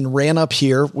and then ran up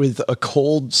here with a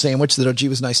cold sandwich that OG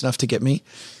was nice enough to get me.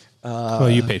 Well,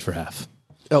 you paid for half.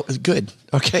 Oh, good.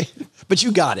 Okay. But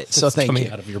you got it. So thank you.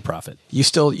 Coming out of your profit. You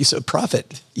said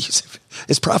profit.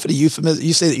 Is profit a euphemism?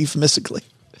 You say that euphemistically.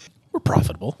 We're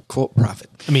profitable. Quote profit.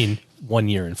 I mean, 1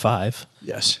 year and 5.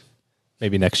 Yes.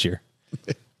 Maybe next year.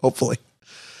 Hopefully.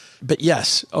 But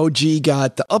yes, OG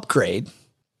got the upgrade.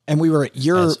 And we were at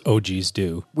As OGs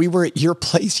do. We were at your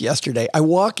place yesterday. I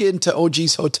walk into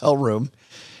OG's hotel room.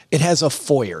 It has a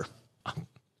foyer.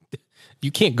 You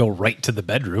can't go right to the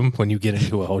bedroom when you get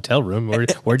into a hotel room.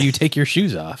 Where do you take your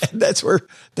shoes off? And that's where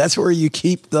you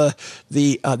keep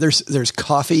there's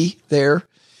coffee there.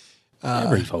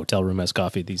 Every hotel room has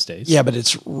coffee these days. Yeah, but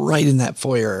it's right in that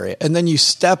foyer area. And then you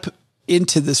step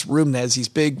into this room that has these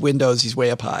big windows. He's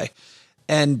way up high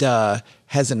and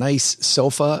has a nice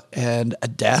sofa and a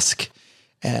desk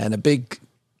and a big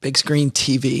screen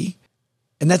TV.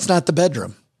 And that's not the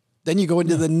bedroom. Then you go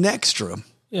into the next room.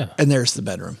 Yeah. And there's the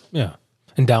bedroom. Yeah.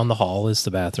 And down the hall is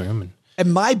the bathroom.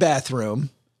 And my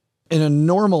bathroom, in a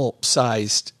normal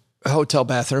sized hotel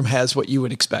bathroom, has what you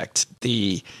would expect: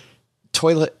 the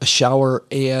toilet, a shower,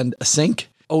 and a sink.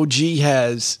 OG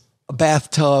has a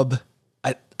bathtub.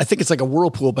 I think it's like a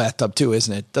whirlpool bathtub too,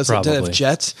 isn't it? Does it have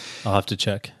jets? I'll have to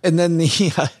check. And then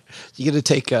you get to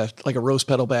take a rose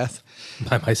petal bath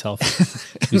by myself.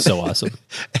 It'd be so awesome.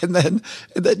 and then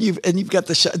you've got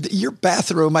your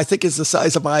bathroom. I think is the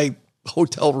size of my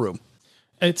hotel room.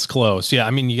 It's close. Yeah. I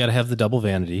mean, you got to have the double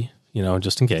vanity,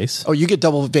 just in case. Oh, you get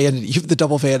double vanity. You have the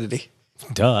double vanity.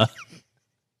 Duh.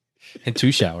 And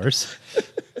 2 showers.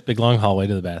 Big long hallway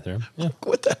to the bathroom. Yeah.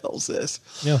 What the hell's this?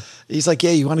 Yeah. He's like, yeah,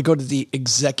 you want to go to the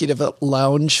executive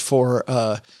lounge for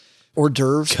hors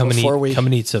d'oeuvres come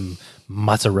and eat some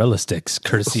mozzarella sticks,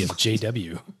 courtesy of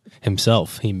JW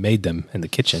himself. He made them in the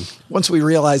kitchen. Once we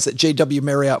realized that JW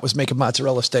Marriott was making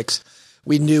mozzarella sticks,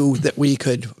 we knew that we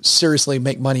could seriously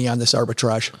make money on this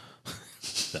arbitrage.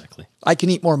 Exactly. I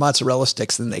can eat more mozzarella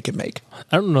sticks than they can make.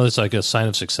 I don't know if it's like a sign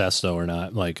of success, though, or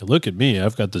not. Like, look at me.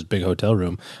 I've got this big hotel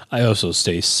room. I also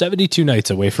stay 72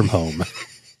 nights away from home.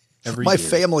 My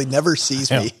family never sees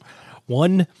me.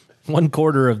 One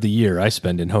quarter of the year I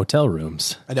spend in hotel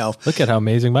rooms. I know. Look at how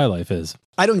amazing my life is.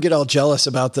 I don't get all jealous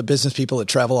about the business people that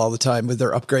travel all the time with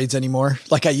their upgrades anymore.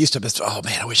 Like I used to be, oh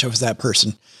man, I wish I was that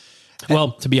person.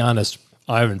 Well, to be honest,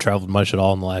 I haven't traveled much at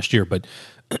all in the last year, but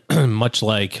much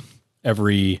like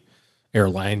every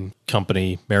airline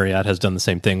company, Marriott has done the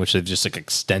same thing, which they've just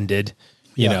extended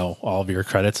you know, all of your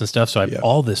credits and stuff. So I have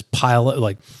all this pile of,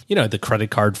 like, you know, the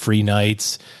credit card free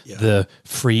nights, the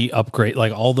free upgrade,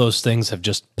 like all those things have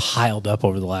just piled up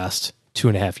over the last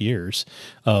 2.5 years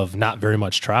of not very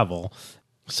much travel.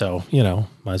 So, you know,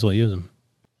 might as well use them.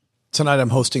 Tonight I'm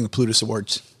hosting the Plutus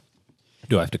Awards.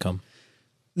 Do I have to come?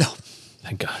 No.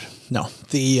 Thank God. No.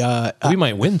 We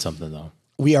might win something, though.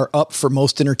 We are up for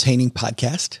most entertaining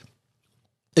podcast.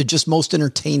 Just most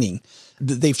entertaining.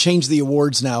 They've changed the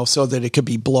awards now so that it could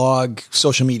be blog,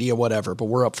 social media, whatever, but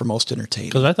we're up for most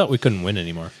entertaining. Because I thought we couldn't win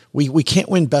anymore. We can't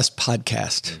win best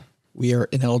podcast. We are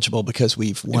ineligible because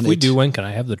we've won it. If we do win, can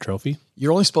I have the trophy?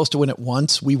 You're only supposed to win it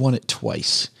once. We won it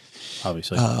twice.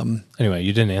 Obviously. Anyway,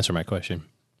 you didn't answer my question.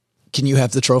 Can you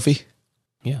have the trophy?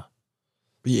 Yeah.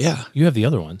 Yeah. You have the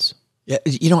other ones. Yeah.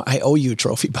 You know, I owe you a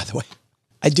trophy, by the way.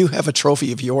 I do have a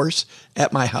trophy of yours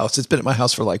at my house. It's been at my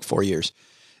house for like 4 years.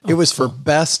 It was for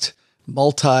best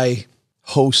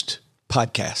multi-host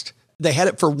podcast. They had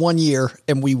it for 1 year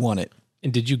and we won it.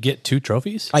 And did you get 2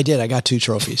 trophies? I did. I got 2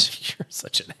 trophies. You're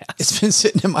such an ass. It's been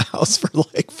sitting in my house for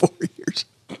like 4 years.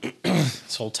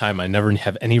 This whole time, I never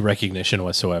have any recognition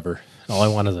whatsoever. All I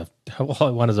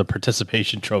want is a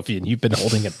participation trophy, and you've been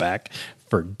holding it back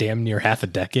for damn near half a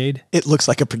decade. It looks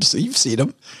like you've seen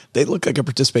them. They look like a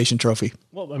participation trophy.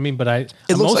 Well, I mean, but I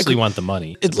mostly want the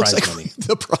money. It looks like money.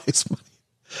 The prize money.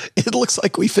 It looks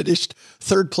like we finished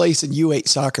 3rd place in U8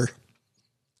 soccer.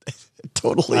 It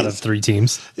totally out of 3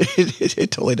 teams.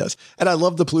 It totally does. And I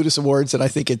love the Plutus Awards, and I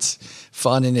think it's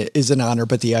fun and it is an honor.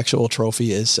 But the actual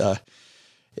trophy is a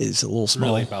little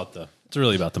small. It's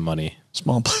really about the money.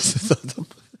 Small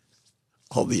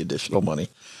all the additional money.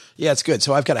 Yeah, it's good.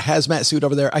 So I've got a hazmat suit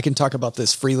over there. I can talk about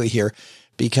this freely here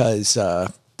because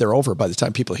they're over by the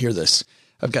time people hear this.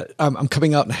 I'm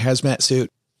coming out in a hazmat suit,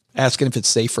 asking if it's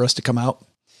safe for us to come out.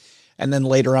 And then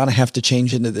later on, I have to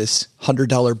change into this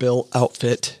 $100 bill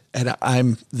outfit. And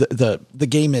I'm the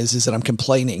game is that I'm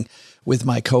complaining with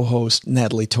my co-host,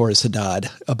 Natalie Torres Haddad,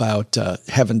 about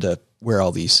having to wear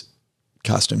all these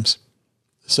costumes.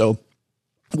 So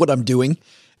what I'm doing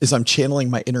is I'm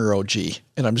channeling my inner OG,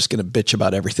 and I'm just going to bitch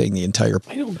about everything the entire.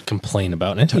 I don't complain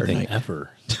about anything ever.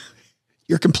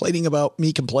 You're complaining about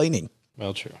me complaining.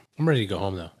 Well, true. I'm ready to go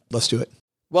home, though. Let's do it.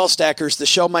 Well, Stackers, the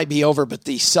show might be over, but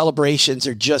the celebrations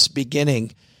are just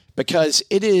beginning because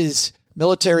it is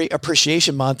Military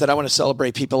Appreciation Month, and I want to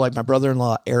celebrate people like my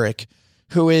brother-in-law, Eric,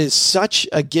 who is such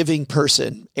a giving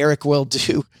person. Eric will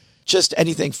do just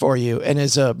anything for you. And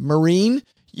as a Marine,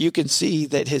 you can see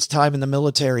that his time in the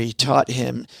military taught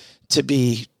him to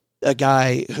be a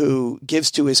guy who gives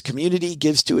to his community,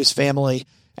 gives to his family,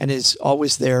 and is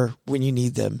always there when you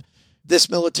need them. This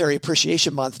Military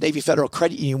Appreciation Month, Navy Federal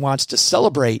Credit Union wants to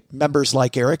celebrate members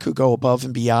like Eric who go above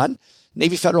and beyond.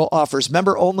 Navy Federal offers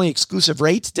member-only exclusive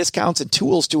rates, discounts, and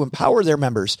tools to empower their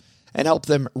members and help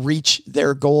them reach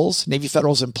their goals. Navy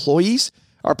Federal's employees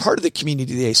are part of the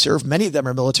community they serve. Many of them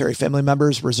are military family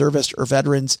members, reservists, or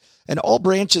veterans, and all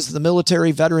branches of the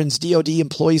military, veterans, DOD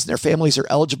employees, and their families are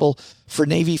eligible for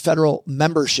Navy Federal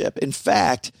membership. In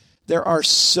fact, there are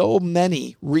so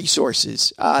many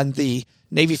resources on the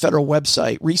Navy Federal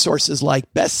website, resources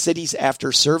like Best Cities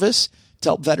After Service to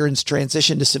help veterans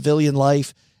transition to civilian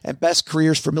life, and Best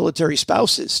Careers for Military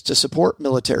Spouses to support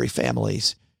military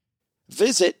families.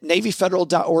 Visit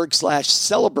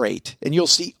NavyFederal.org/celebrate, and you'll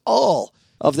see all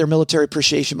of their Military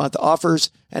Appreciation Month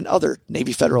offers and other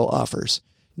Navy Federal offers.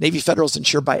 Navy Federal is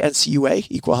insured by NCUA,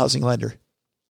 Equal Housing Lender.